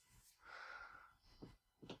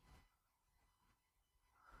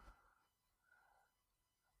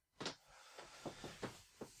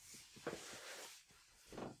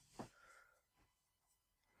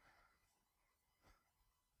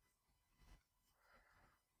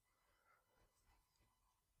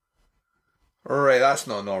 Right, that's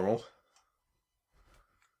not normal.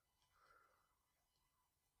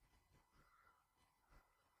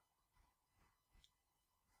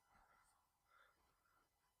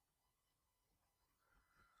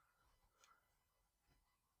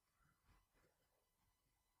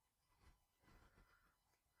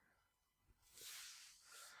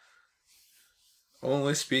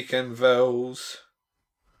 Only speak in vowels.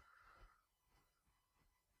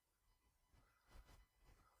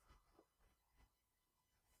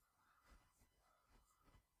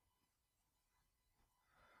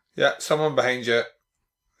 Yeah, someone behind you.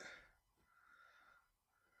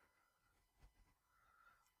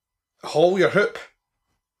 Haul your hoop.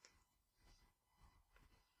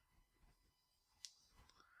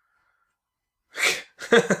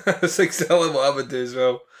 That's exactly what I would do as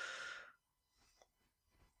well.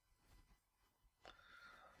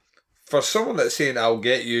 For someone that's saying I'll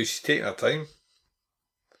get you, she's taking her time.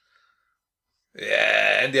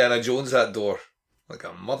 Yeah, Indiana Jones that door. Like a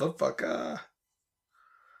motherfucker.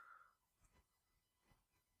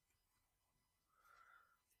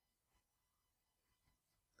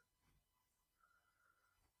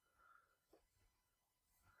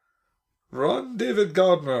 Run, David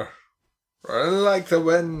Gardner. Run like the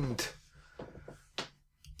wind.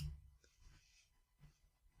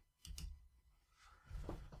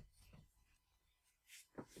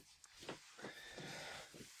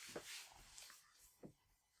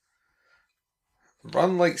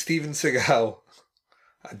 Run like Steven Seagal.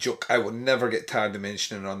 A joke I will never get tired of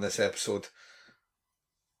mentioning on this episode.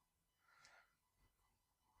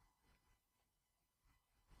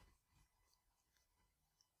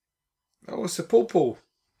 Oh, it's the Popo.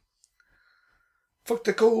 Fuck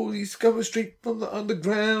the coal, he's coming straight from the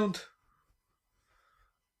underground.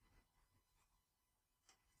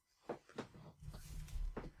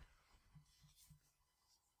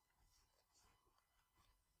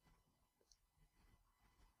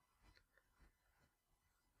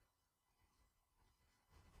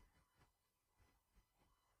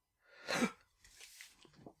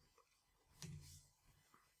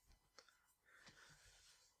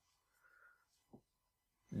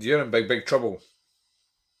 You're in big, big trouble.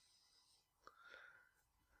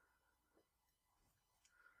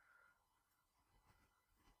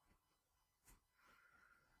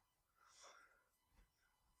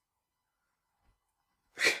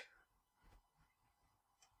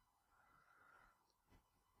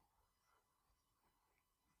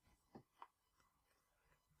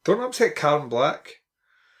 Don't upset Karen Black.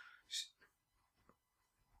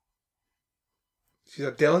 She's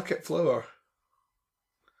a delicate flower.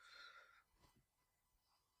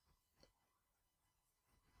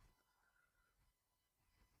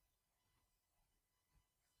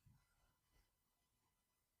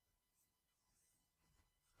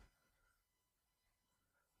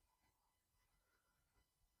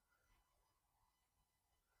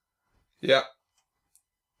 Yeah.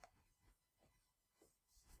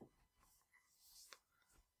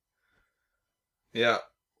 Yeah.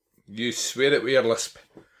 You swear it with your lisp.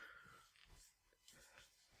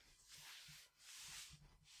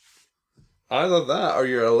 Either that or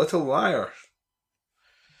you're a little liar.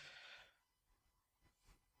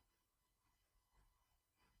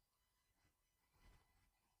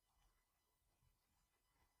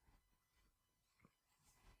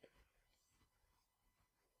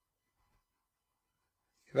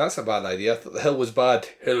 That's a bad idea. I thought the hill was bad.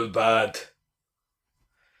 Hill bad.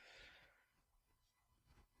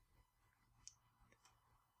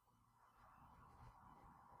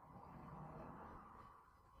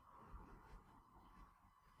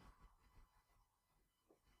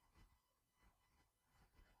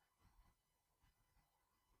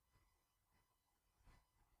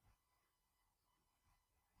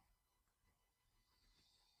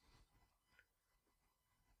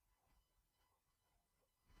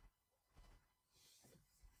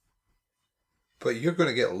 But you're going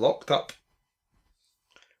to get locked up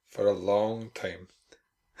for a long time.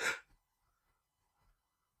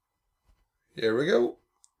 Here we go.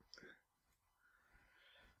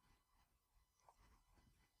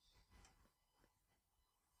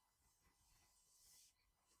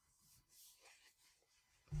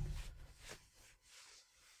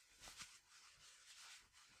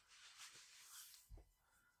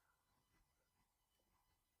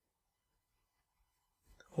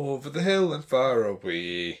 Over the hill and far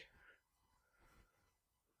away.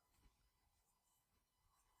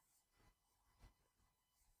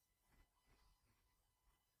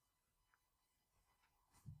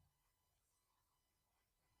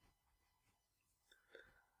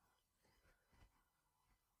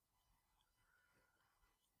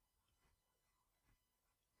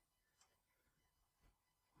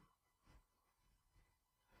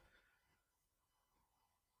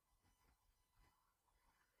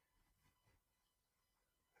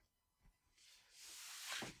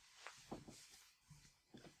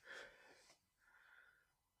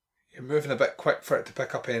 You're moving a bit quick for it to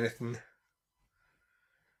pick up anything.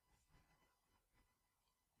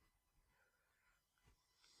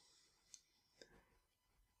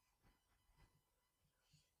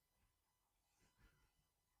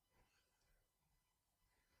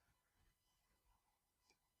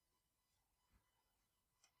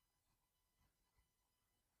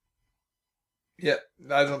 Yep,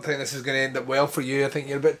 I don't think this is going to end up well for you. I think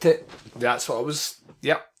you're a bit That's what I was...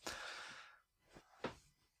 Yep.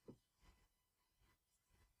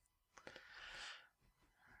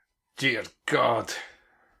 Dear God.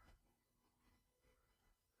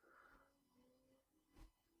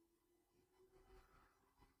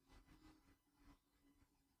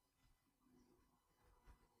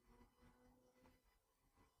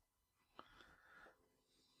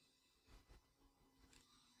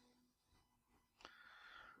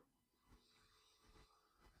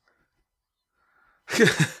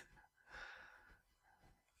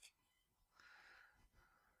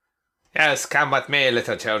 Yes, come with me,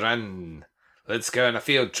 little children. Let's go on a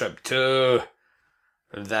field trip to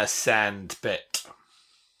the sand pit.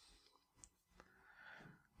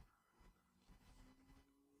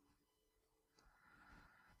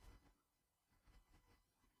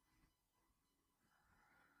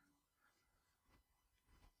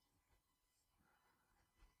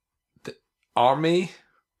 The army,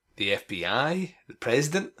 the FBI, the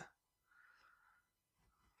president.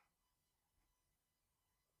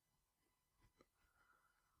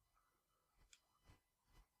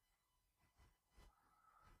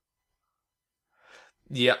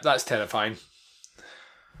 Yep, that's terrifying.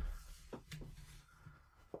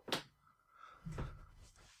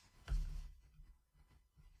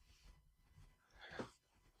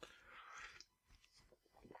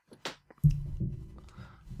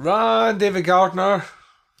 Run, David Gardner.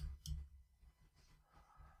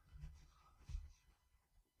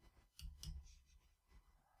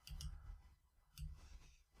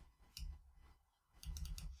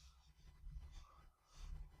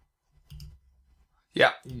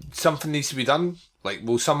 Yeah, something needs to be done. Like,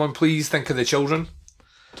 will someone please think of the children?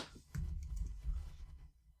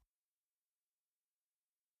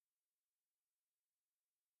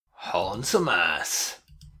 Hauling some ass.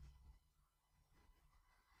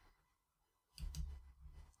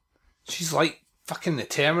 She's like fucking the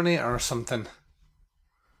Terminator or something.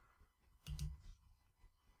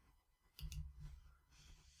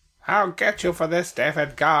 I'll get you for this,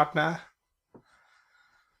 David Gardner.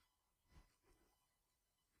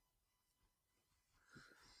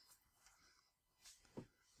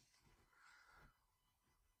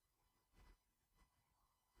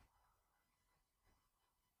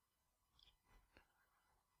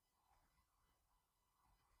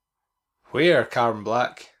 Where, Carbon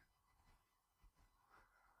Black?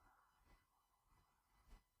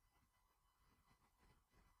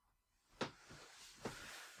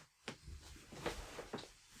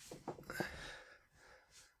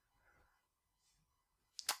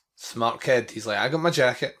 Smart kid. He's like, I got my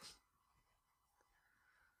jacket.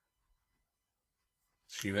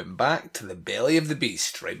 So you went back to the belly of the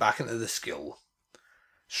beast, right back into the skill.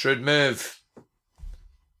 Shrewd move.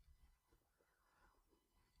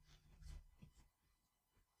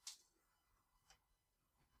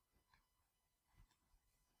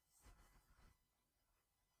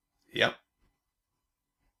 Yep.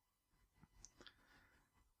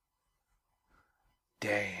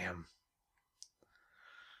 Damn.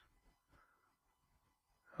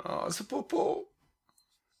 Oh, it's a popo.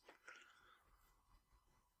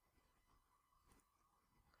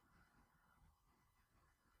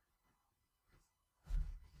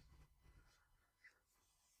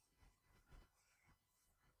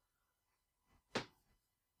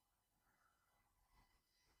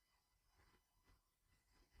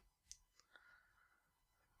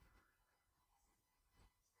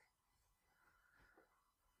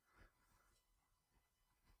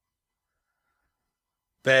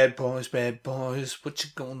 Bad boys, what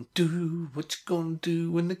you gonna do? What you gonna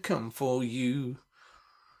do when they come for you?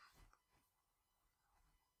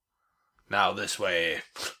 Now this way.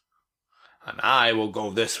 And I will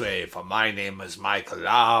go this way, for my name is Michael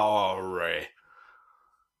Lowry.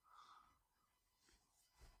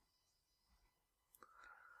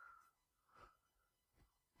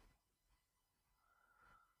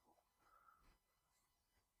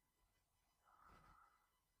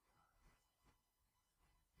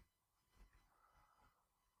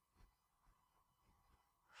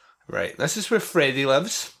 Right, this is where Freddy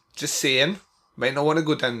lives. Just saying. Might not want to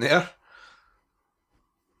go down there.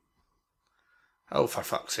 Oh, for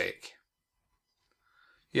fuck's sake.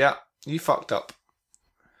 Yeah, you fucked up.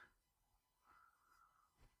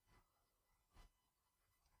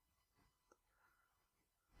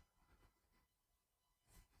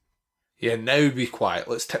 Yeah, now be quiet.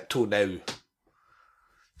 Let's tiptoe now.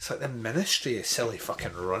 It's like the Ministry is silly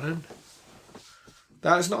fucking running.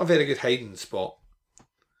 That is not a very good hiding spot.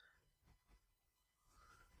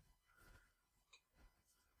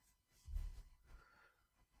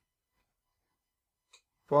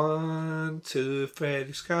 One, two,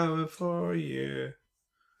 Freddy's coming for you.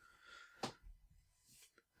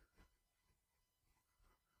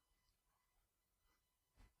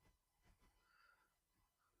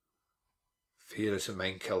 Fear is a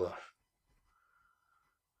mind killer.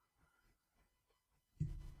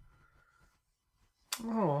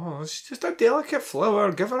 Oh, it's just a delicate flower.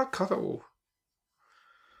 Give her a cuddle.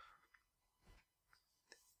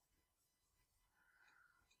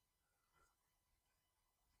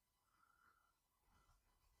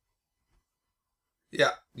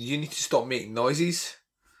 Yeah, you need to stop making noises.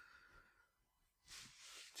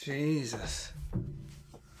 Jesus.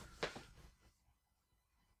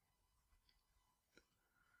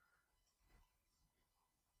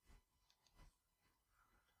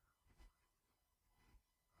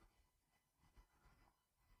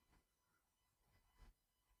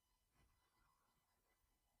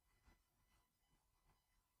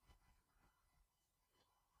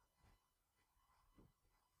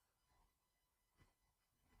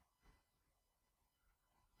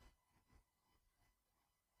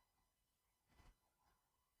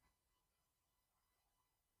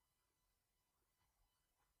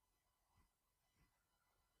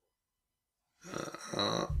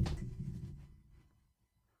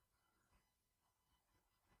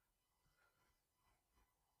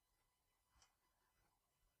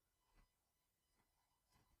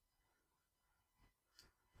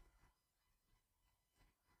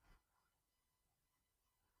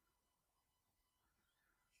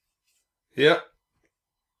 Yep.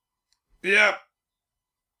 Yep.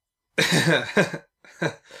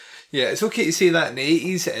 Yeah, it's okay to say that in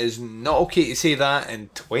the 80s. It is not okay to say that in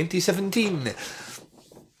 2017.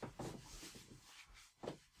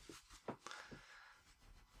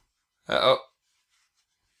 Oh.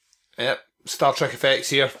 Yep. Star Trek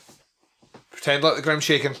effects here. Pretend like the ground's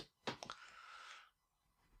shaking.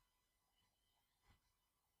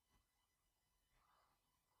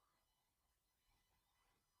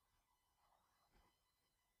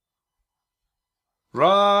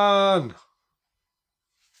 Run!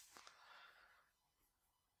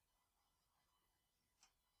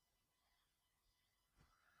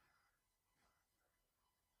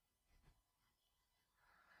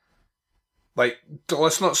 Like,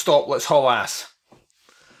 let's not stop, let's haul ass.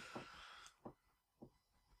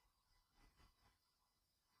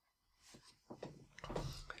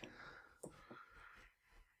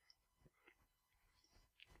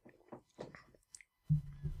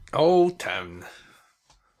 Old Town.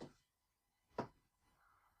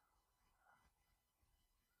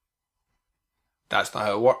 That's not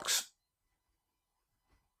how it works.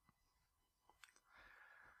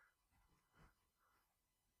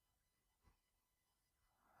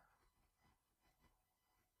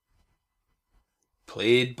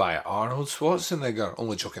 Played by Arnold Schwarzenegger.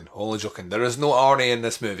 Only joking, only joking. There is no Arnie in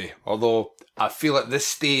this movie. Although, I feel at this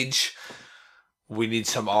stage, we need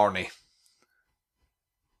some Arnie.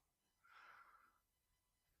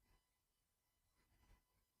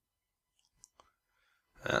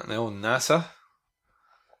 The old NASA.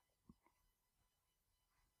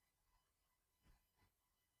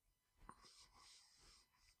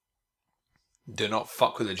 Do not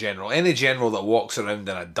fuck with the general. Any general that walks around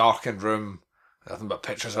in a darkened room, nothing but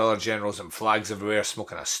pictures of other generals and flags everywhere,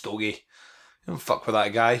 smoking a stogie. You don't fuck with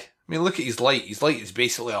that guy. I mean, look at his light. His light is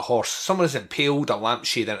basically a horse. Someone has impaled a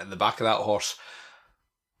lampshade into the back of that horse.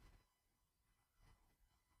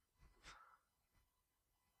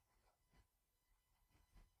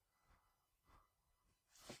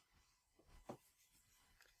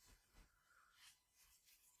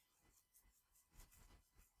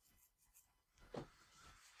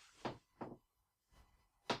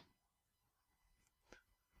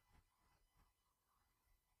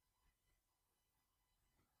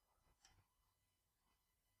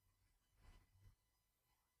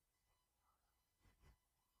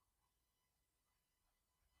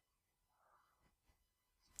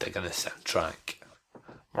 Digging the soundtrack.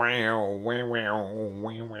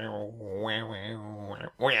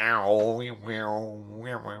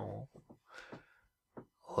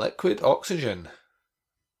 Liquid oxygen.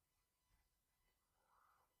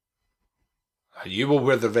 And you will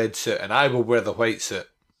wear the red suit and I will wear the white suit.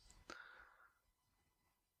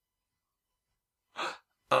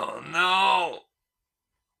 Oh no!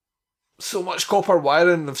 So much copper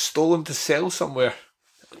wiring I've stolen to sell somewhere.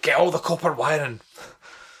 Get all the copper wiring.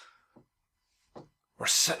 We're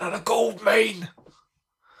sitting on a gold mine.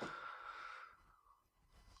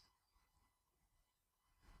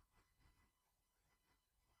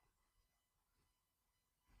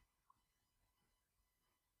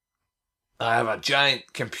 I have a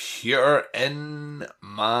giant computer in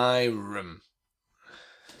my room.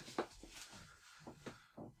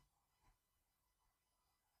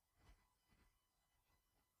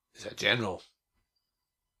 Is it general?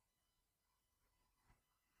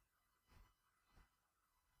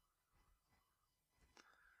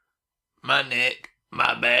 My neck,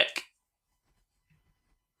 my back.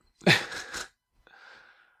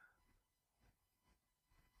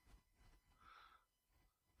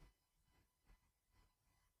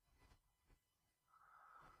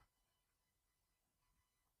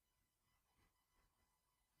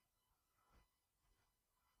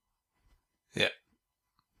 Yeah.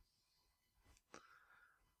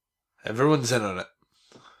 Everyone's in on it.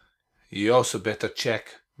 You also better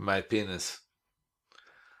check my penis.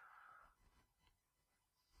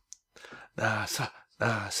 NASA,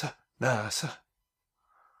 NASA, NASA.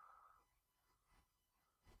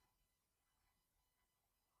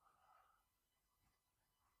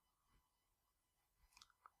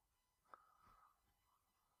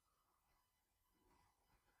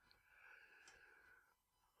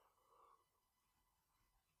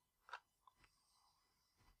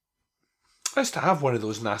 I used to have one of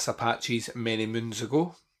those NASA patches many moons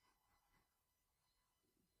ago.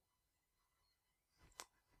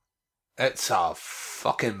 It's a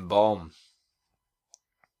fucking bomb.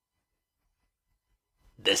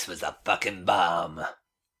 This was a fucking bomb.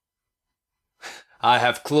 I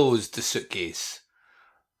have closed the suitcase.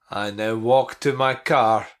 I now walk to my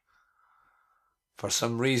car. For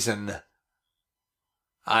some reason,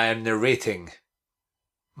 I am narrating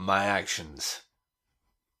my actions.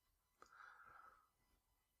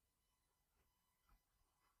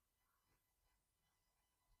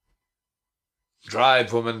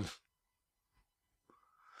 Drive, woman.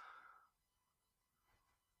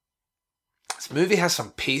 This movie has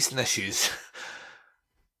some pacing issues.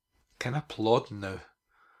 Kind of plodding now.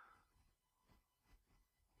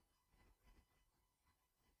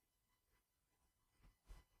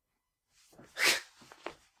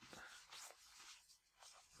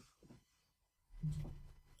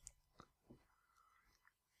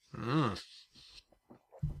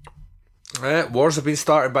 Right, wars have been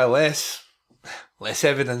started by less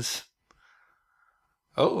evidence.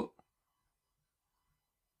 Oh.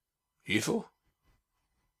 UFO?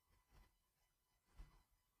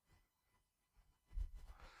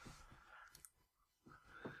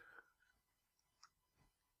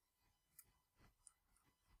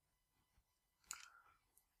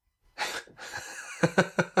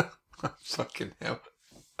 Fucking hell.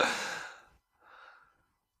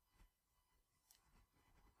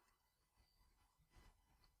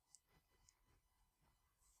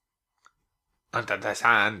 Under the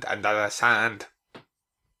sand, under the sand.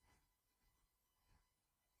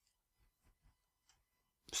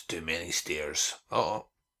 It's too many stairs. Uh-oh.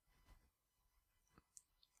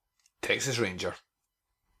 Texas Ranger.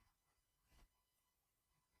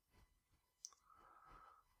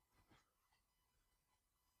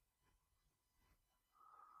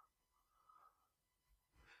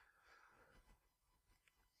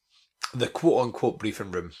 The quote-unquote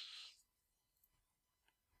briefing room.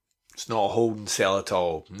 It's not a holding cell at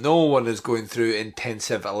all. No one is going through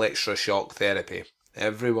intensive electroshock therapy.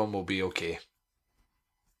 Everyone will be okay.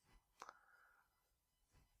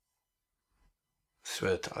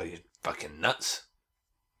 Swear to, are you fucking nuts?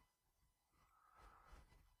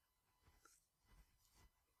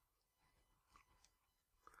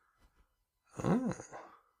 Oh.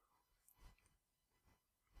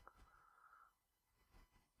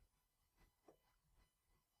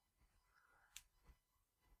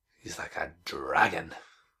 He's like a dragon.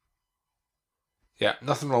 Yeah,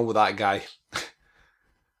 nothing wrong with that guy.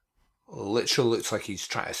 Literally looks like he's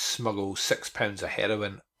trying to smuggle 6 pounds of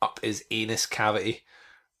heroin up his anus cavity.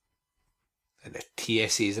 And the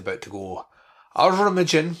TSA is about to go, a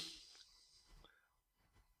rummaging.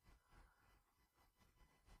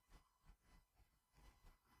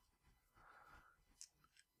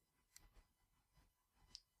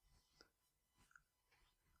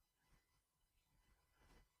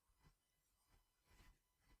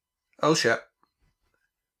 Oh shit.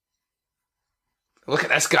 Look at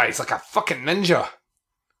this guy, he's like a fucking ninja.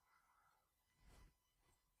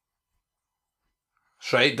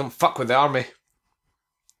 That's right, don't fuck with the army.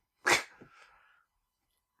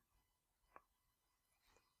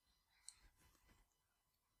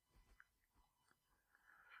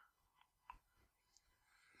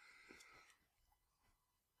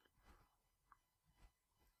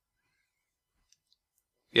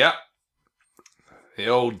 Yep. The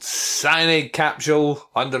old cyanide capsule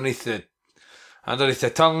underneath the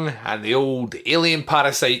tongue, and the old alien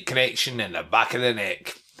parasite connection in the back of the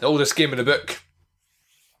neck. The oldest game in the book.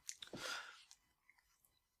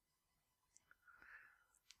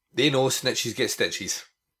 They know snitches get stitches.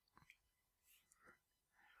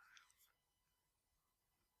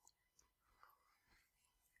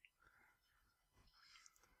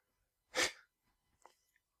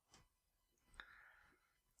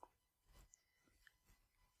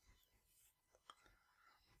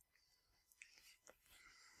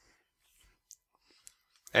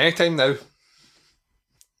 Anytime now.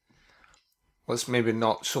 Let's maybe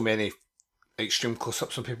not so many extreme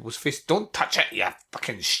close-ups on people's face. Don't touch it, you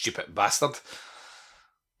fucking stupid bastard.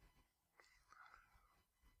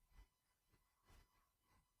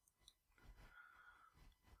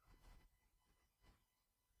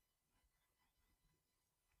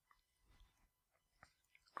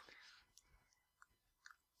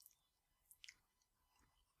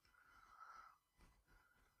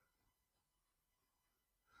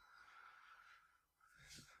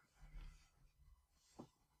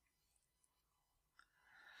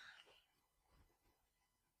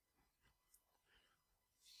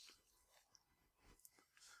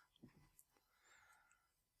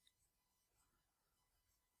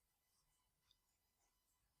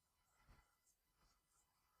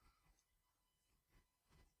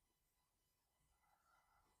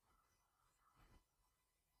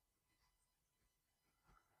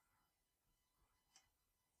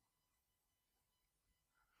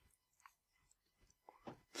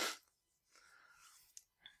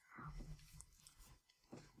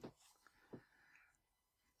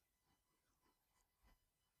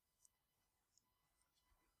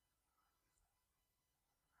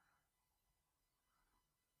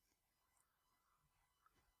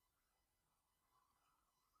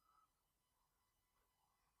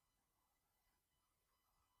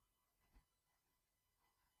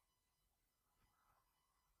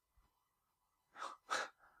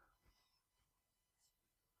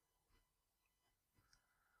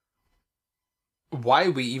 Why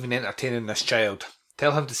are we even entertaining this child?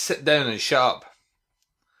 Tell him to sit down and shut up.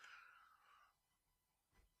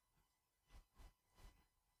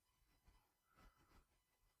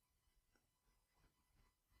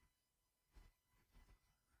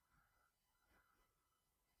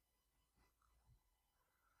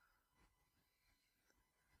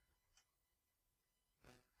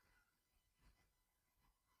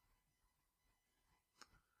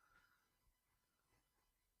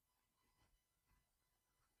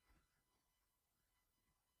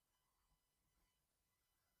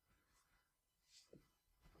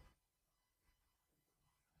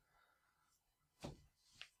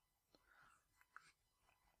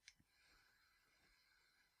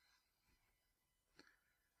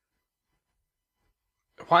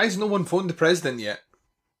 Why has no one phoned the president yet?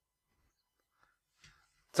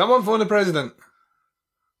 Someone phone the president.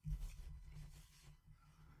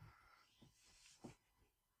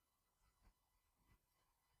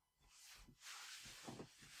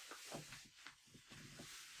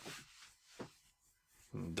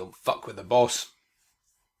 Don't fuck with the boss.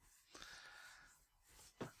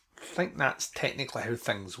 I think that's technically how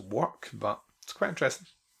things work, but it's quite interesting.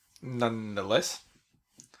 Nonetheless.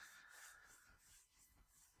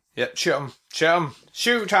 Yep, shoot him. Shoot him.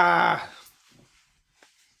 Shoot her!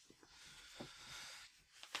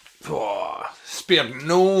 Oh, spared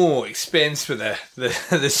no expense with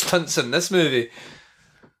the stunts in this movie.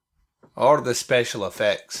 Or the special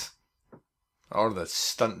effects. Or the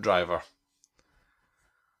stunt driver.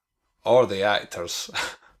 Or the actors.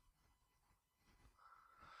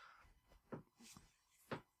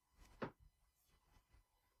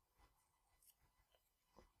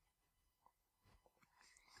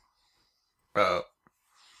 Uh-oh.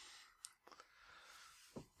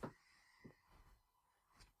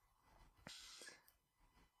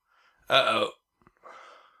 Uh-oh.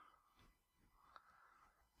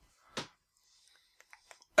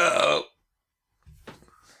 Uh-oh.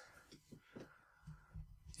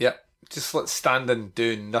 Yep, just let's stand and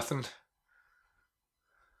do nothing.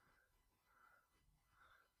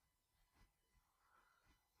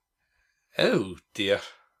 Oh dear.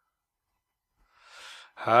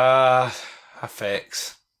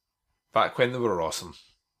 Effects. Back when they were awesome.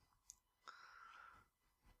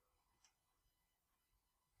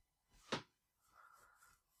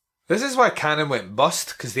 This is why Cannon went bust,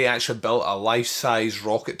 because they actually built a life-size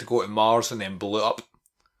rocket to go to Mars and then blew it up.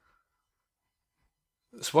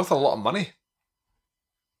 It's worth a lot of money.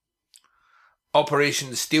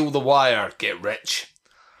 Operation Steal the Wire, get rich.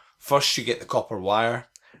 First you get the copper wire,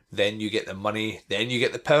 then you get the money, then you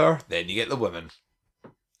get the power, then you get the women.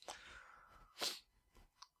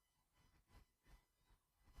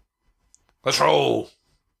 Let's roll!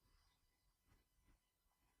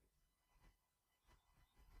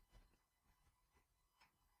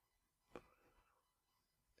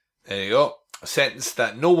 There you go. A sentence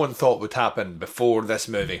that no one thought would happen before this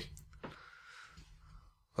movie.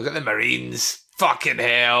 Look at the Marines. Fucking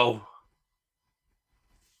hell.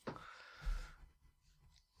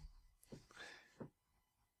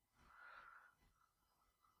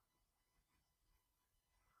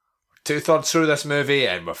 We're 2/3 through this movie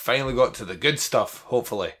and we've finally got to the good stuff,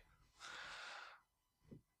 hopefully.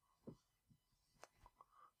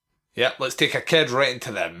 Yep, let's take a kid right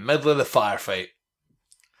into the middle of the firefight.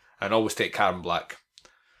 And always take Karen Black.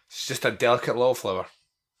 She's just a delicate little flower.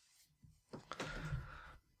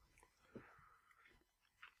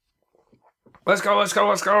 Let's go, let's go,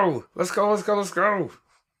 let's go! Let's go, let's go, let's go!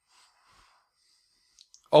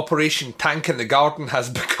 Operation Tank in the Garden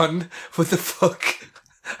has begun. What the fuck?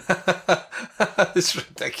 It's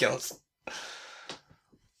ridiculous.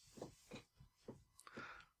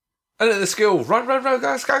 Into the school. Run, run, run,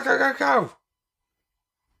 guys, go, go, go, go!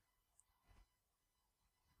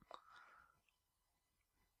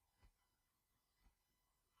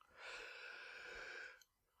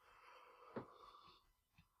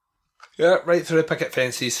 Yeah, right through the picket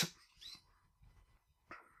fences.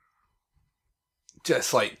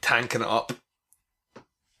 Just like tanking it up.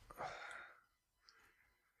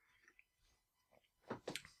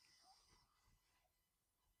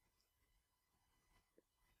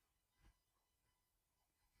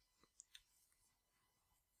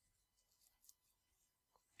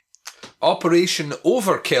 Operation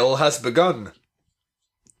Overkill has begun.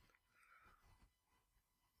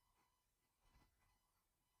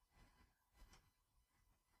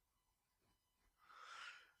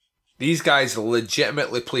 These guys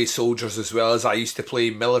legitimately play soldiers as well as I used to play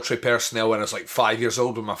military personnel when I was like 5 years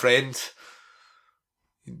old with my friends.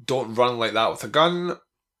 You don't run like that with a gun.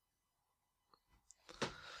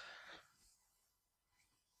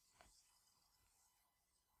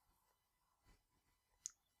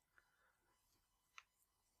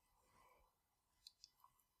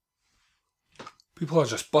 People are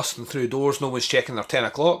just busting through doors, no one's checking their 10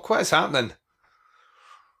 o'clock. What is happening?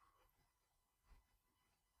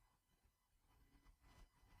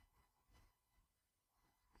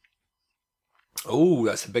 Oh,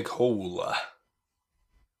 that's a big hole.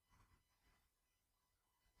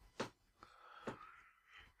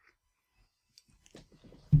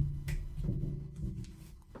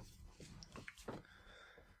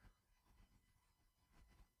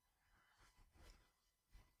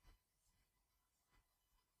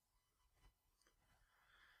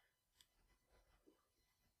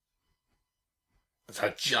 It's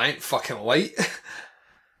a giant fucking light.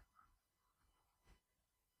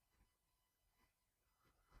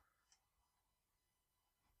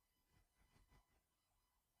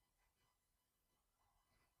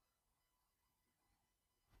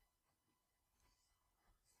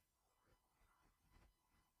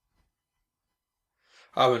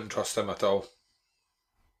 I wouldn't trust him at all.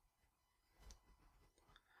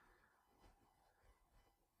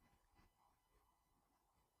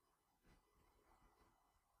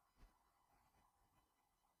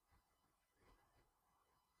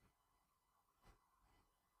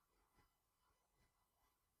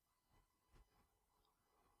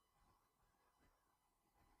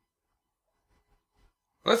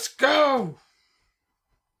 Let's go!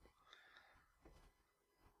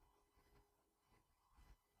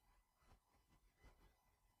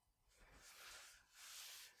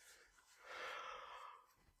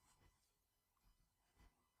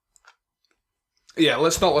 Yeah,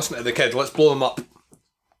 let's not listen to the kid. Let's blow him up.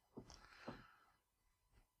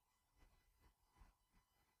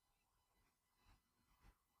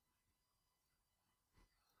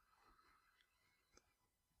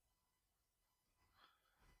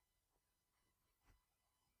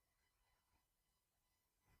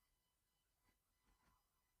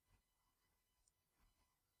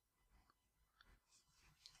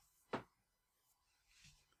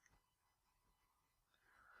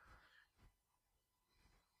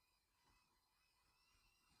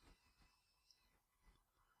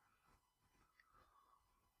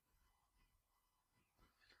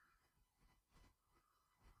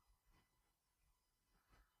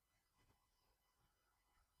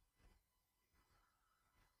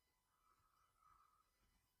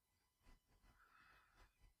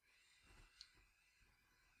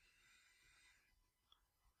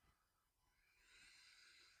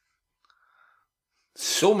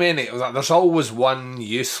 so many. There's always one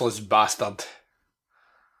useless bastard.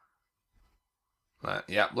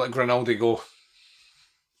 Yeah, let Ronaldo go.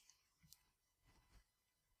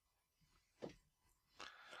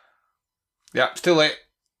 Yeah, it's too late.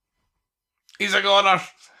 He's a goner.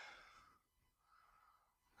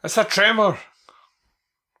 It's a tremor.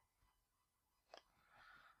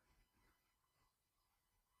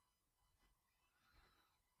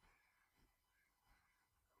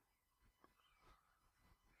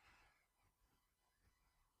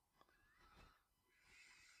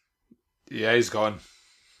 Yeah, he's gone.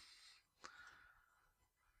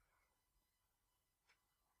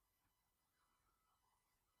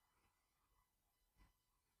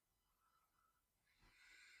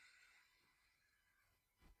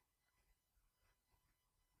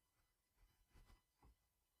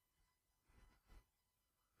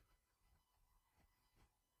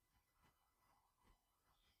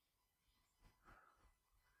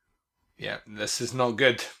 Yeah, this is not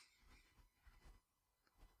good.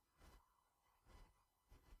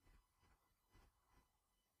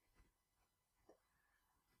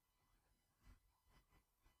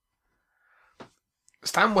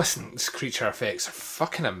 Stan Winston's creature effects are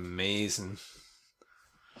fucking amazing.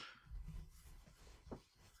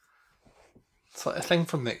 It's like a thing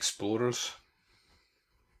from the Explorers.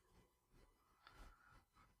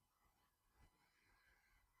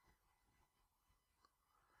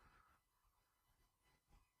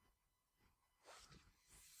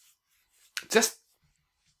 Just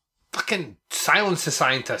fucking silence the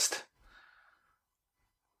scientist.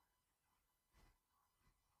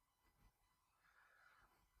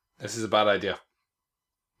 This is a bad idea.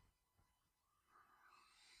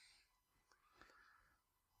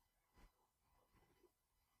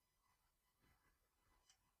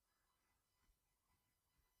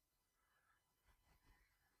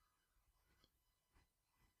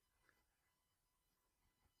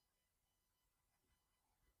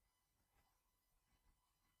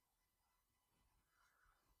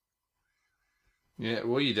 Yeah,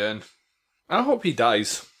 what are you doing? I hope he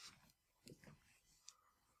dies.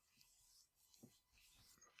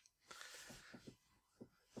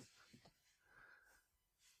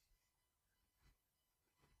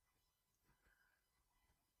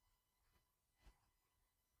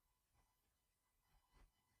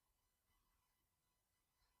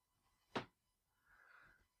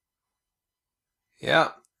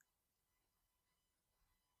 Yeah.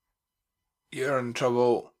 You're in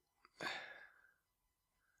trouble.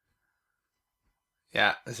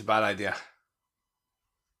 Yeah, it's a bad idea.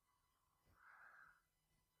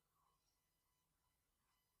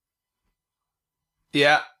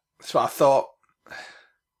 Yeah, that's what I thought.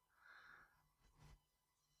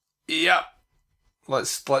 Yeah.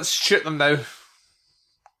 Let's shoot them now.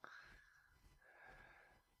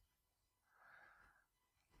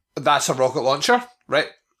 That's a rocket launcher, right?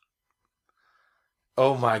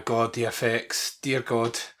 Oh my god, the effects. Dear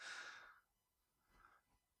God.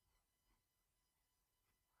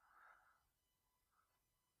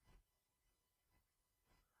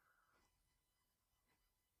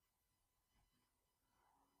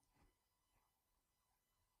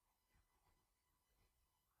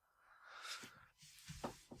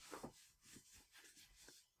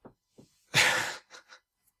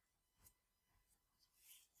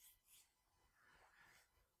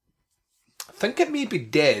 I think it may be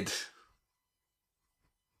dead.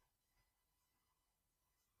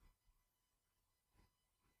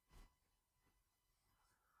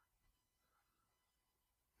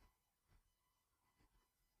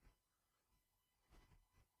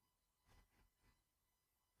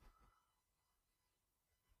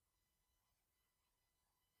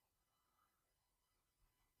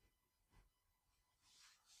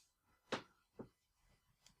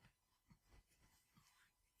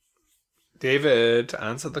 David,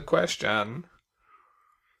 answer the question.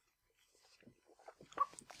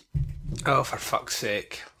 Oh, for fuck's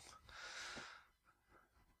sake.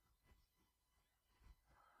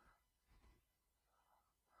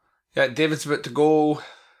 Yeah, David's about to go.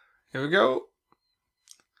 Here we go.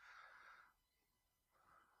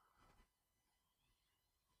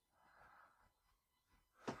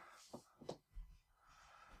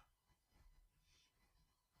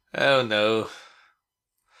 Oh no.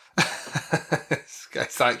 This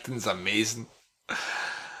guy's acting's amazing.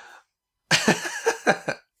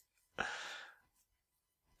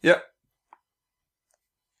 Yep.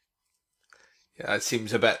 Yeah, it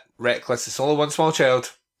seems a bit reckless. It's only one small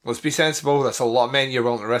child. Let's be sensible. That's a lot of men you're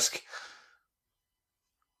willing to risk.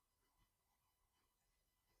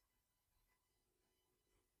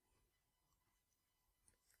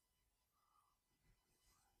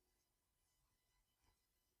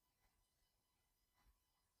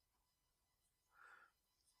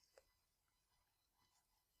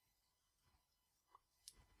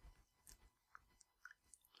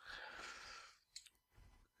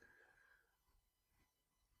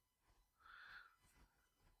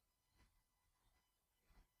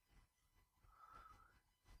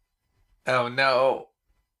 Oh no.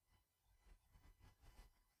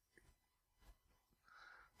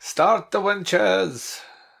 Start the winches.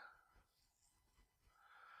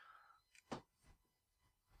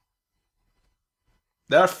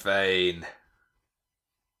 They're fine.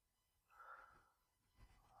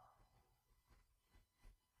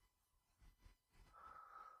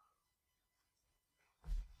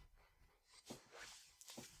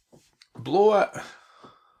 Blow it.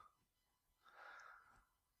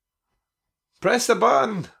 Press the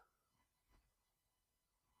button.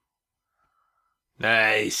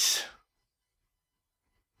 Nice.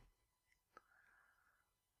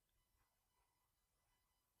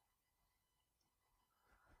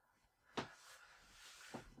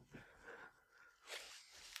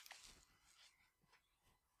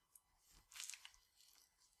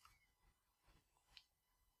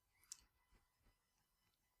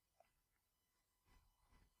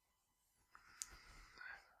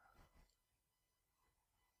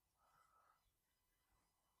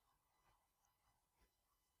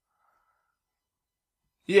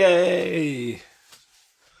 Yay!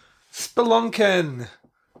 Spelunking!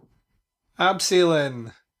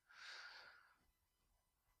 Abseiling!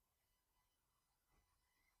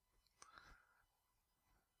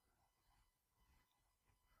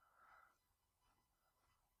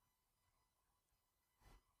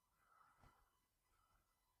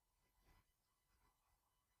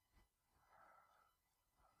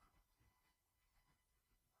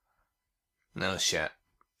 No shit.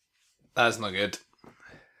 That's not good.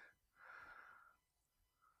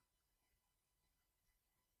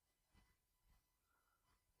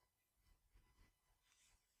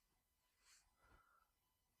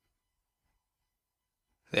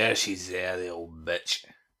 There she's there, the old bitch.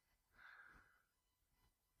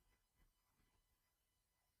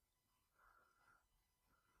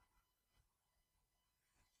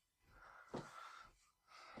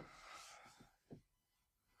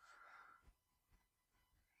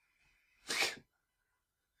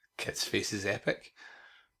 Kid's face is epic.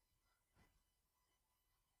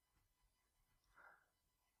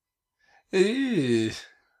 Ooh.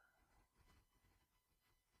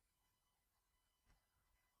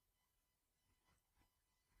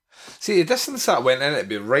 See, the distance that went in, it'd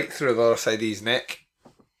be right through the other side of his neck.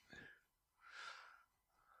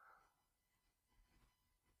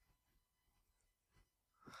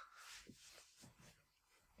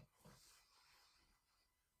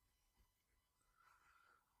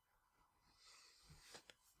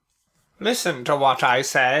 Listen to what I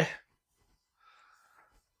say.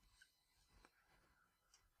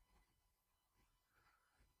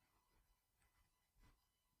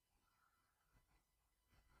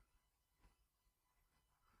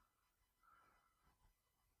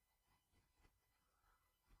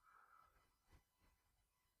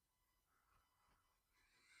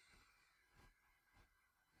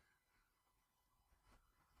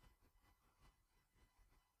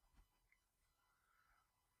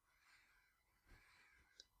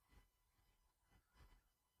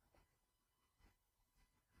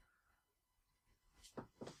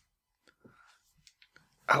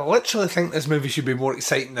 I literally think this movie should be more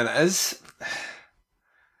exciting than it is.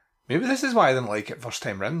 Maybe this is why I didn't like it first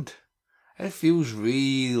time round. It feels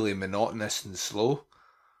really monotonous and slow.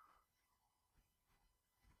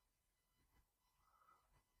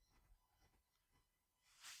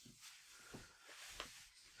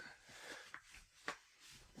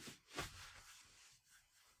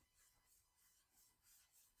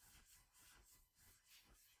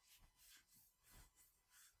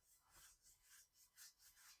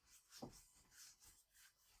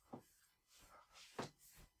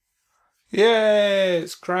 Yay,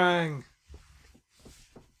 it's Krang.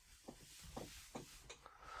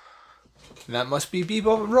 That must be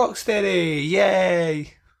Bebop and Rocksteady.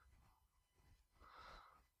 Yay.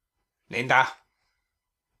 Linda.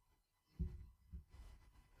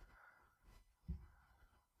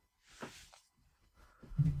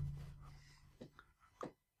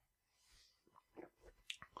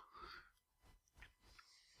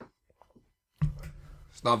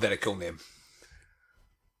 It's not a very cool name.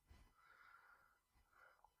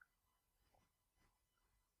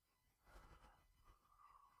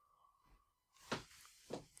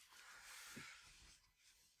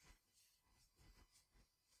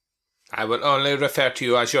 I will only refer to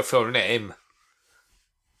you as your full name.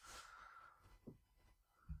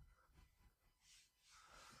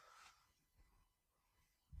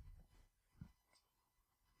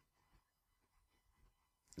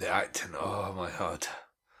 The acting, oh my god.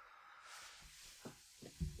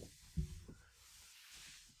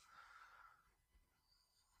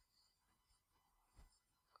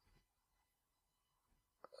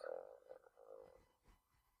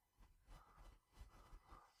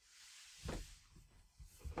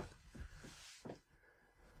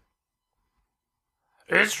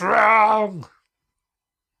 It's wrong!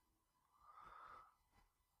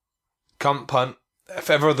 Cunt punt. If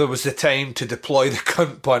ever there was the time to deploy the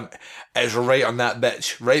cunt punt, it's right on that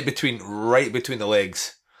bitch. Right between the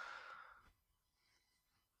legs.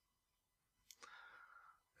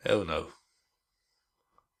 Hell no.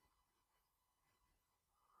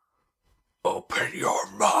 Open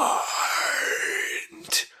your mind.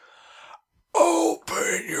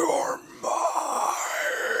 Open your mind.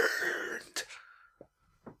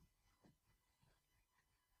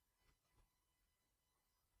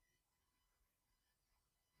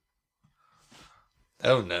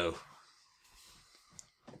 Oh no.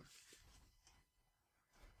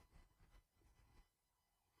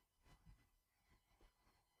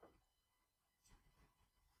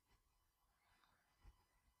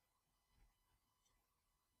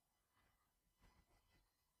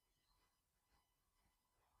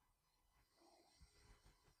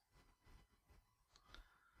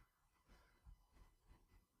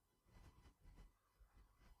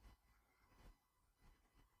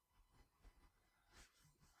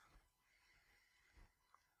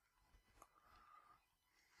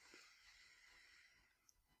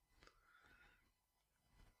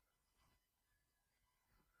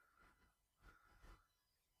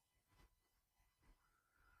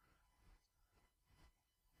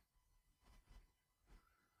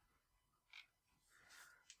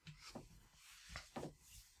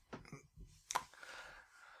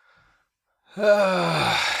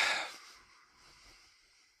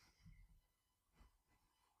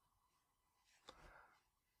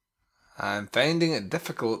 I'm finding it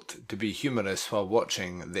difficult to be humorous while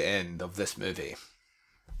watching the end of this movie.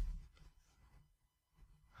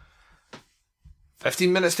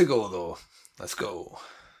 15 minutes to go though. Let's go.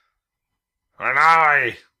 An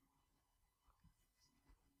eye!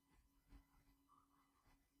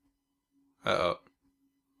 Uh-oh.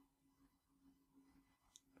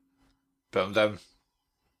 Put him down.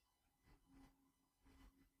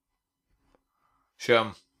 Shoot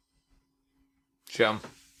him. Shoot him.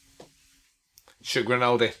 Shoot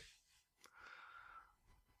Grinaldi.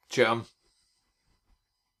 Shoot him.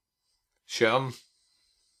 Shoot him.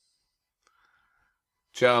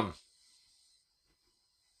 Shoot him.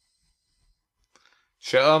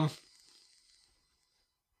 Shoot him.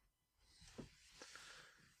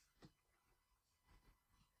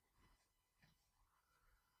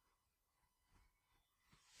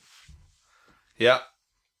 Yeah.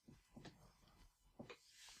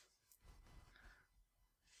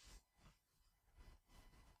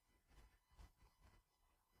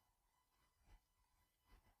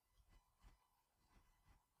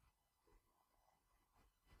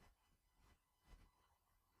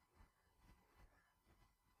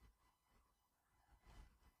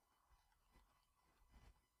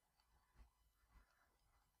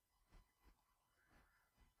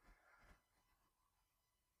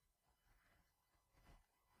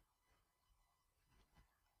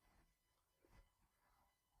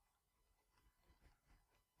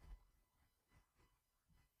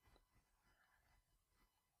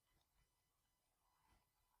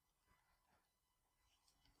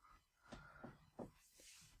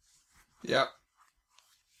 Yeah.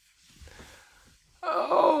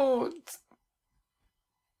 Oh.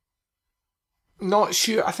 Not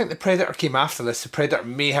sure. I think the Predator came after this. The Predator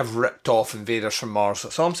may have ripped off Invaders from Mars.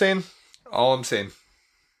 That's all I'm saying. All I'm saying.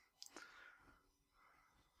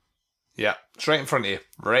 Yeah. It's right in front of you.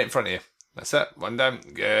 Right in front of you. That's it. One down.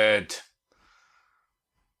 Good.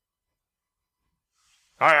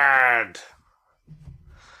 Hard.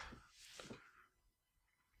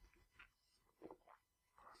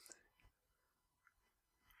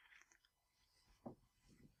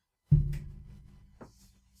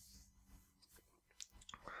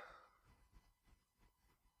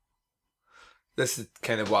 This is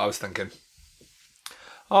kind of what I was thinking.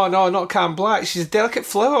 Oh no, not Cam Black. She's a delicate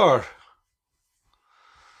flower.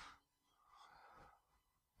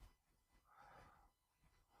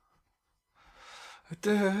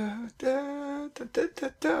 Da, da, da, da, da,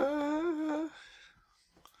 da.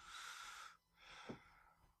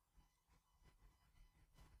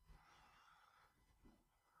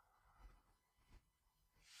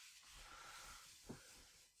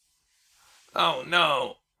 Oh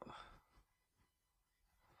no.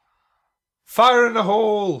 Fire in the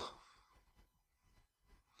hole.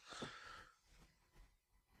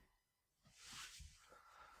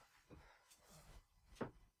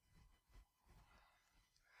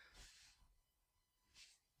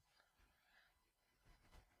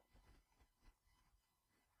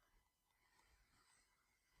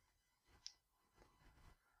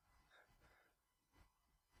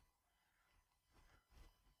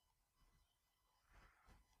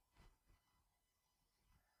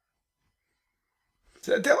 It's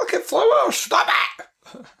a delicate flower. Stop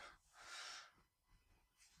it!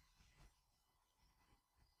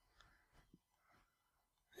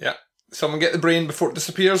 Yeah. Someone get the brain before it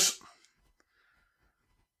disappears.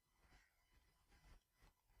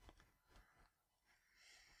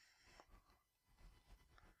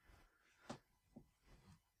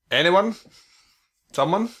 Anyone?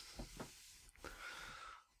 Someone?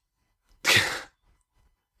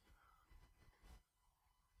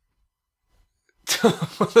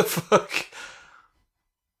 What the fuck?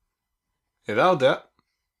 Yeah, that'll do it.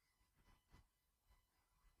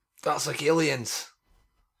 That's like aliens.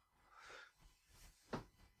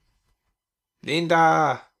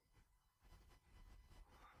 Linda!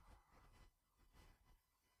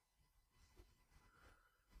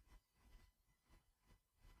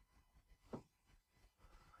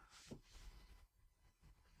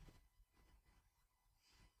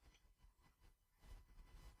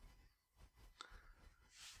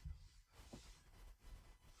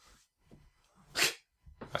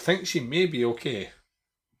 I think she may be okay.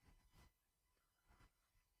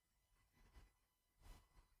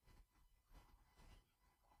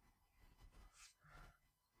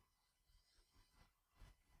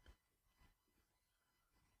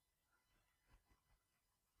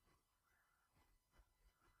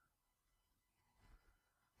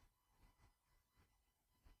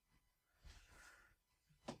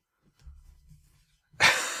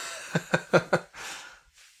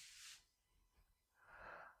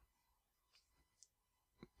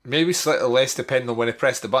 Maybe slightly less depending on when I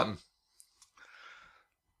press the button.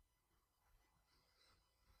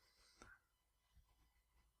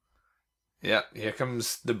 Yeah, here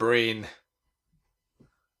comes the brain.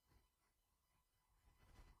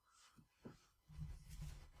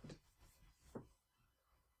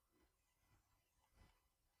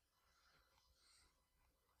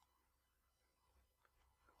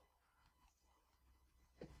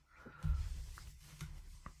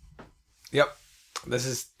 Yep. This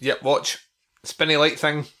is, yep, watch. Spinny light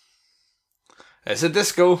thing. It's a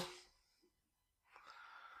disco.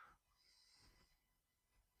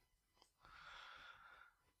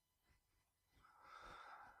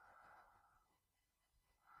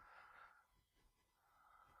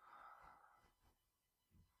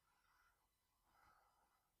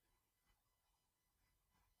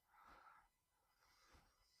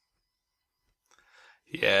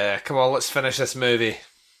 Yeah, come on, let's finish this movie.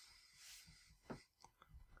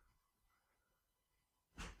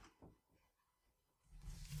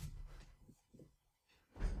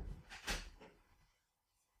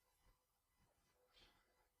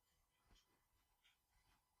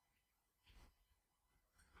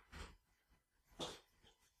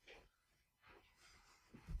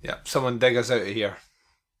 Yep, someone dig us out of here.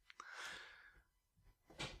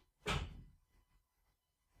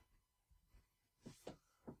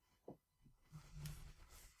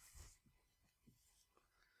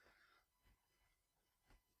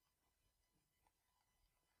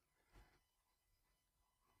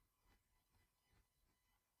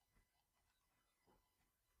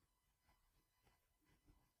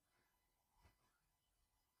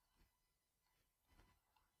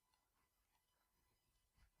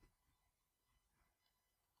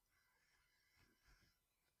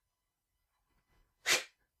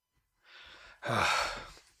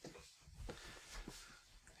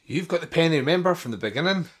 You've got the penny, remember, from the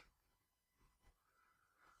beginning?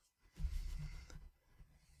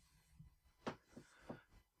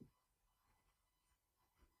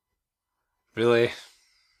 Really?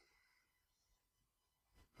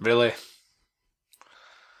 Really?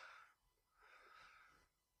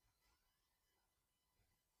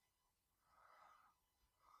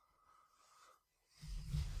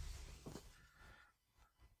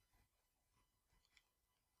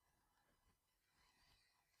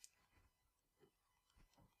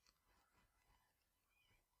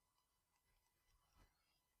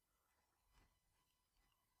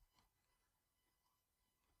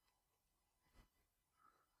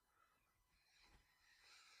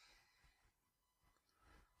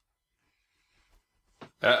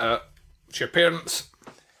 It's your parents.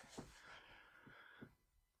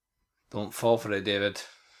 Don't fall for it, David.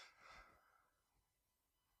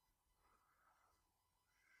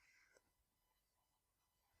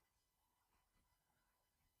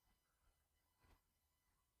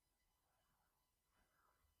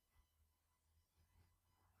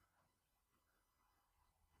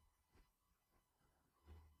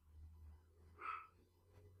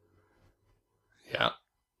 Yeah.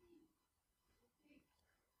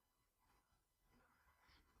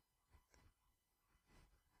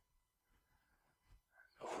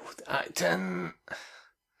 Oh, the acting.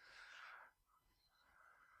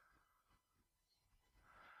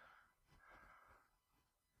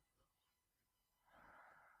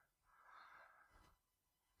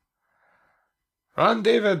 Run,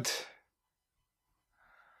 David.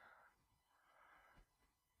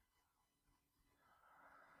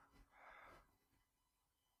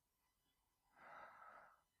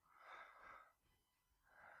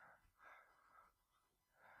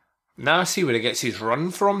 Now I see where he gets his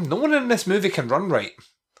run from. No one in this movie can run right.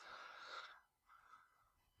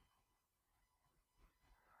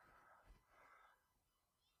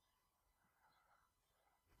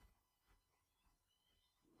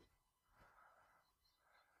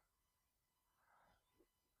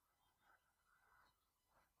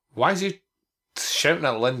 Why is he shouting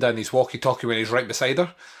at Linda in his walkie-talkie when he's right beside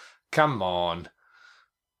her? Come on.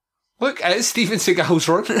 Look, it is Steven Seagal's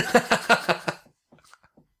run.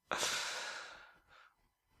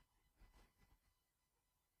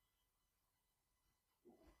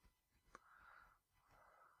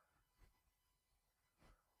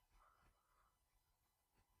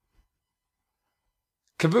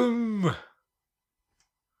 Kaboom!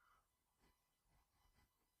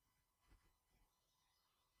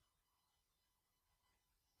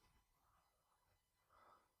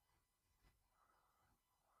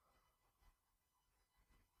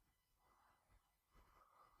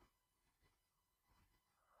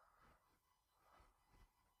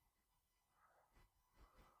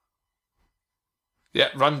 Yeah,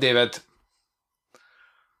 run, David.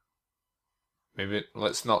 Maybe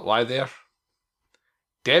let's not lie there.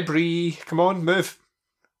 Debris, come on, move.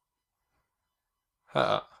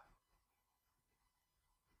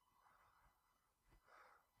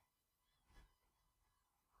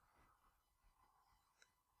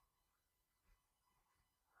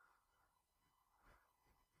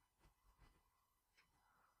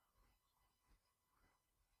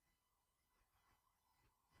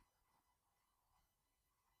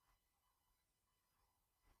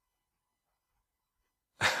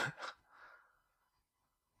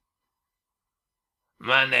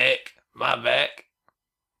 My neck, my back.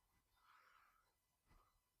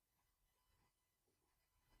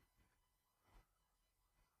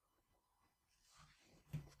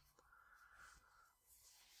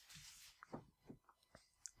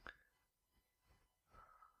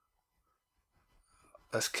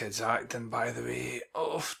 This kid's acting, by the way.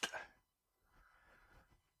 Oh.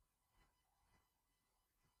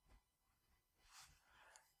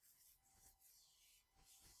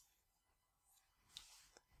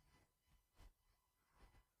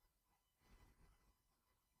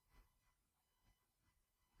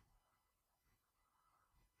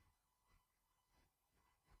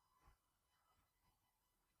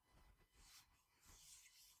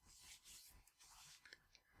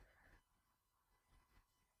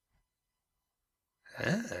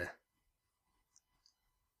 Ah.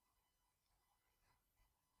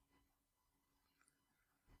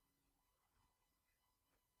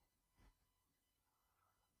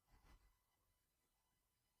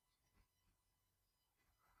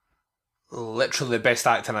 Literally the best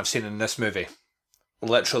acting I've seen in this movie.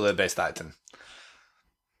 Literally the best acting.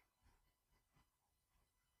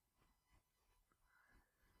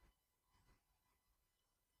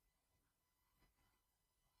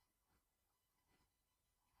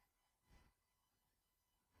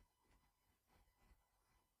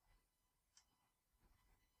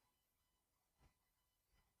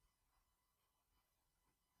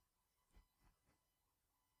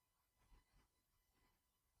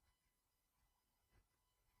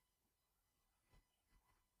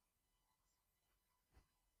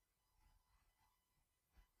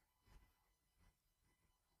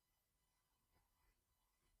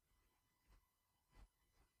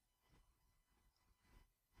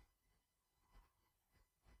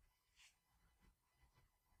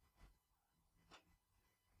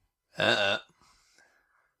 Uh-uh.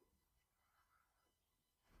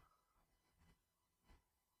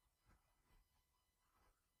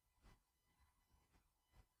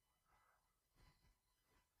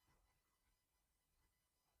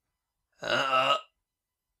 Uh-uh.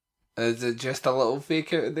 Is it just a little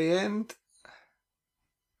fake out at the end?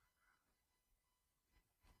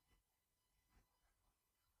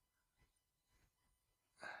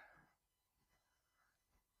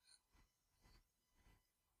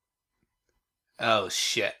 Oh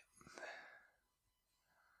shit.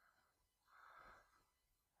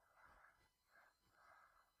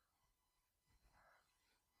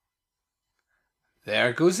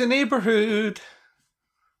 There goes the neighbourhood.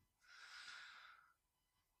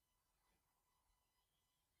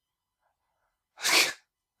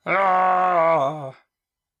 Ah.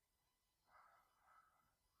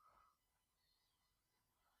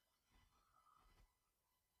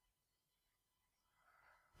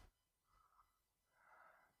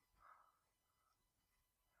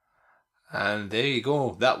 And there you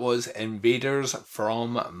go. That was Invaders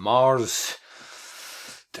from Mars,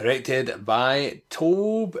 directed by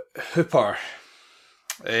Tobe Hooper.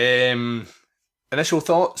 Initial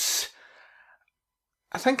thoughts.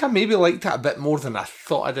 I think I maybe liked it a bit more than I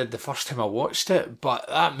thought I did the first time I watched it, but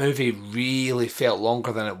that movie really felt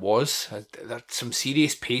longer than it was. There's some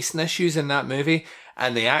serious pacing issues in that movie,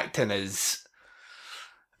 and the acting is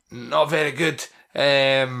not very good.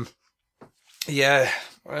 It's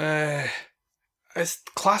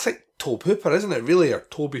classic Tobe Hooper, isn't it, really? Or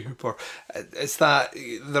Toby Hooper. It's that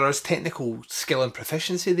there is technical skill and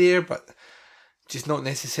proficiency there, but just not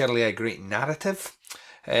necessarily a great narrative.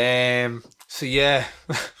 So yeah,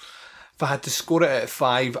 if I had to score it out of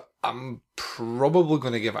 5, I'm probably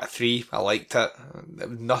going to give it a 3. I liked it.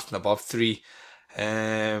 Nothing above 3.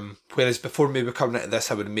 Whereas before maybe coming into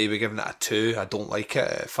this, I would have maybe given it a 2. I don't like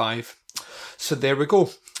it at 5. So there we go.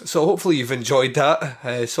 So hopefully you've enjoyed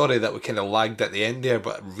that. Sorry that we kind of lagged at the end there,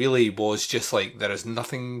 but it really was just like there is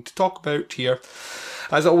nothing to talk about here.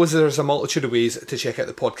 As always, there's a multitude of ways to check out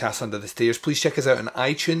the podcast Under the Stairs. Please check us out on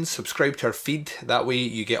iTunes, subscribe to our feed. That way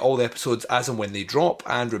you get all the episodes as and when they drop.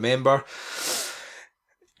 And remember,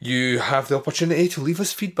 you have the opportunity to leave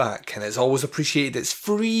us feedback, and it's always appreciated. It's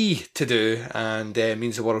free to do, and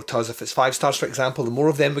means the world to us. If it's 5 stars, for example, the more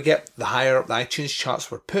of them we get, the higher up the iTunes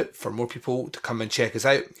charts we're put for more people to come and check us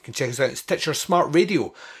out. You can check us out on Stitcher Smart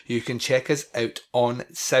Radio. You can check us out on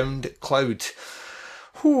SoundCloud.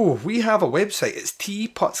 We have a website. It's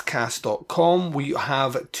tputscast.com. We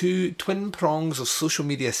have 2 twin prongs of social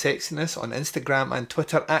media sexiness on Instagram and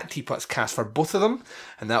Twitter at tputscast for both of them,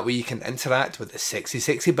 and that way you can interact with the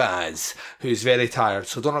sexy Baz, who's very tired.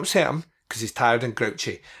 So don't upset him, because he's tired and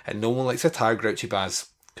grouchy, and no one likes a tired grouchy Baz,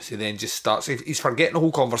 because he then just starts, he's forgetting the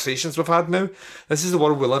whole conversations we've had now. This is the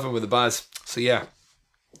world we live in with the Baz. So yeah,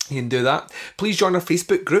 you can do that. Please join our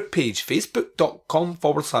Facebook group page,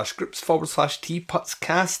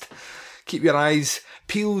 facebook.com/groups/tputscast. Keep your eyes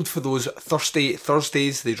peeled for those Thirsty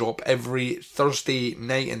Thursdays. They drop every Thursday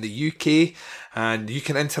night in the UK, and you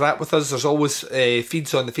can interact with us. There's always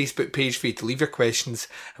feeds on the Facebook page for you to leave your questions,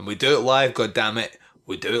 and we do it live, god damn it.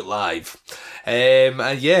 We do it live.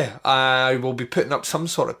 And yeah, I will be putting up some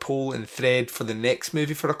sort of poll and thread for the next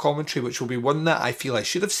movie for a commentary, which will be one that I feel I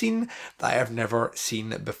should have seen that I have never seen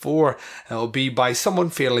before. It'll be by someone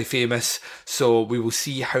fairly famous, so we will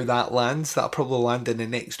see how that lands. That'll probably land in the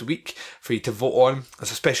next week for you to vote on.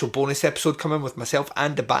 There's a special bonus episode coming with myself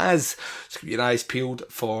and the Baz, so keep your eyes peeled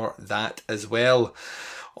for that as well.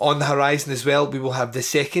 On the horizon as well, we will have the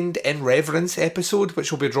second In Reverence episode,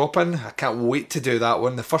 which will be dropping. I can't wait to do that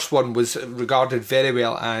one. The first one was regarded very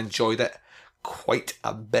well. I enjoyed it quite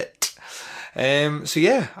a bit. So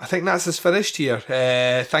yeah, I think that's us finished here.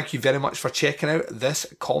 Thank you very much for checking out this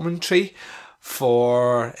commentary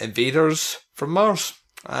for Invaders from Mars.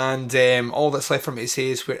 And all that's left for me to say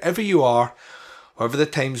is, wherever you are, whatever the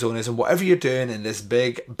time zone is, and whatever you're doing in this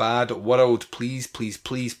big bad world, please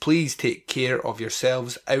take care of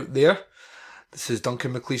yourselves out there. This is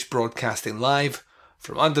Duncan McLeish broadcasting live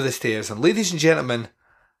from Under the Stairs, and ladies and gentlemen,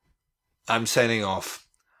 I'm signing off.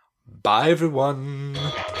 Bye everyone.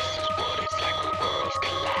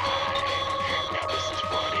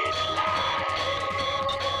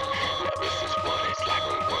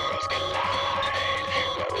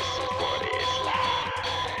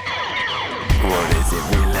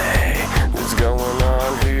 Going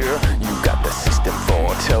on here, you got the system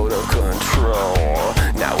for total control.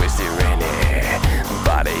 Now is there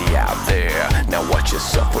anybody out there? Now watch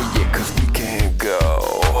yourself, for yeah, cause we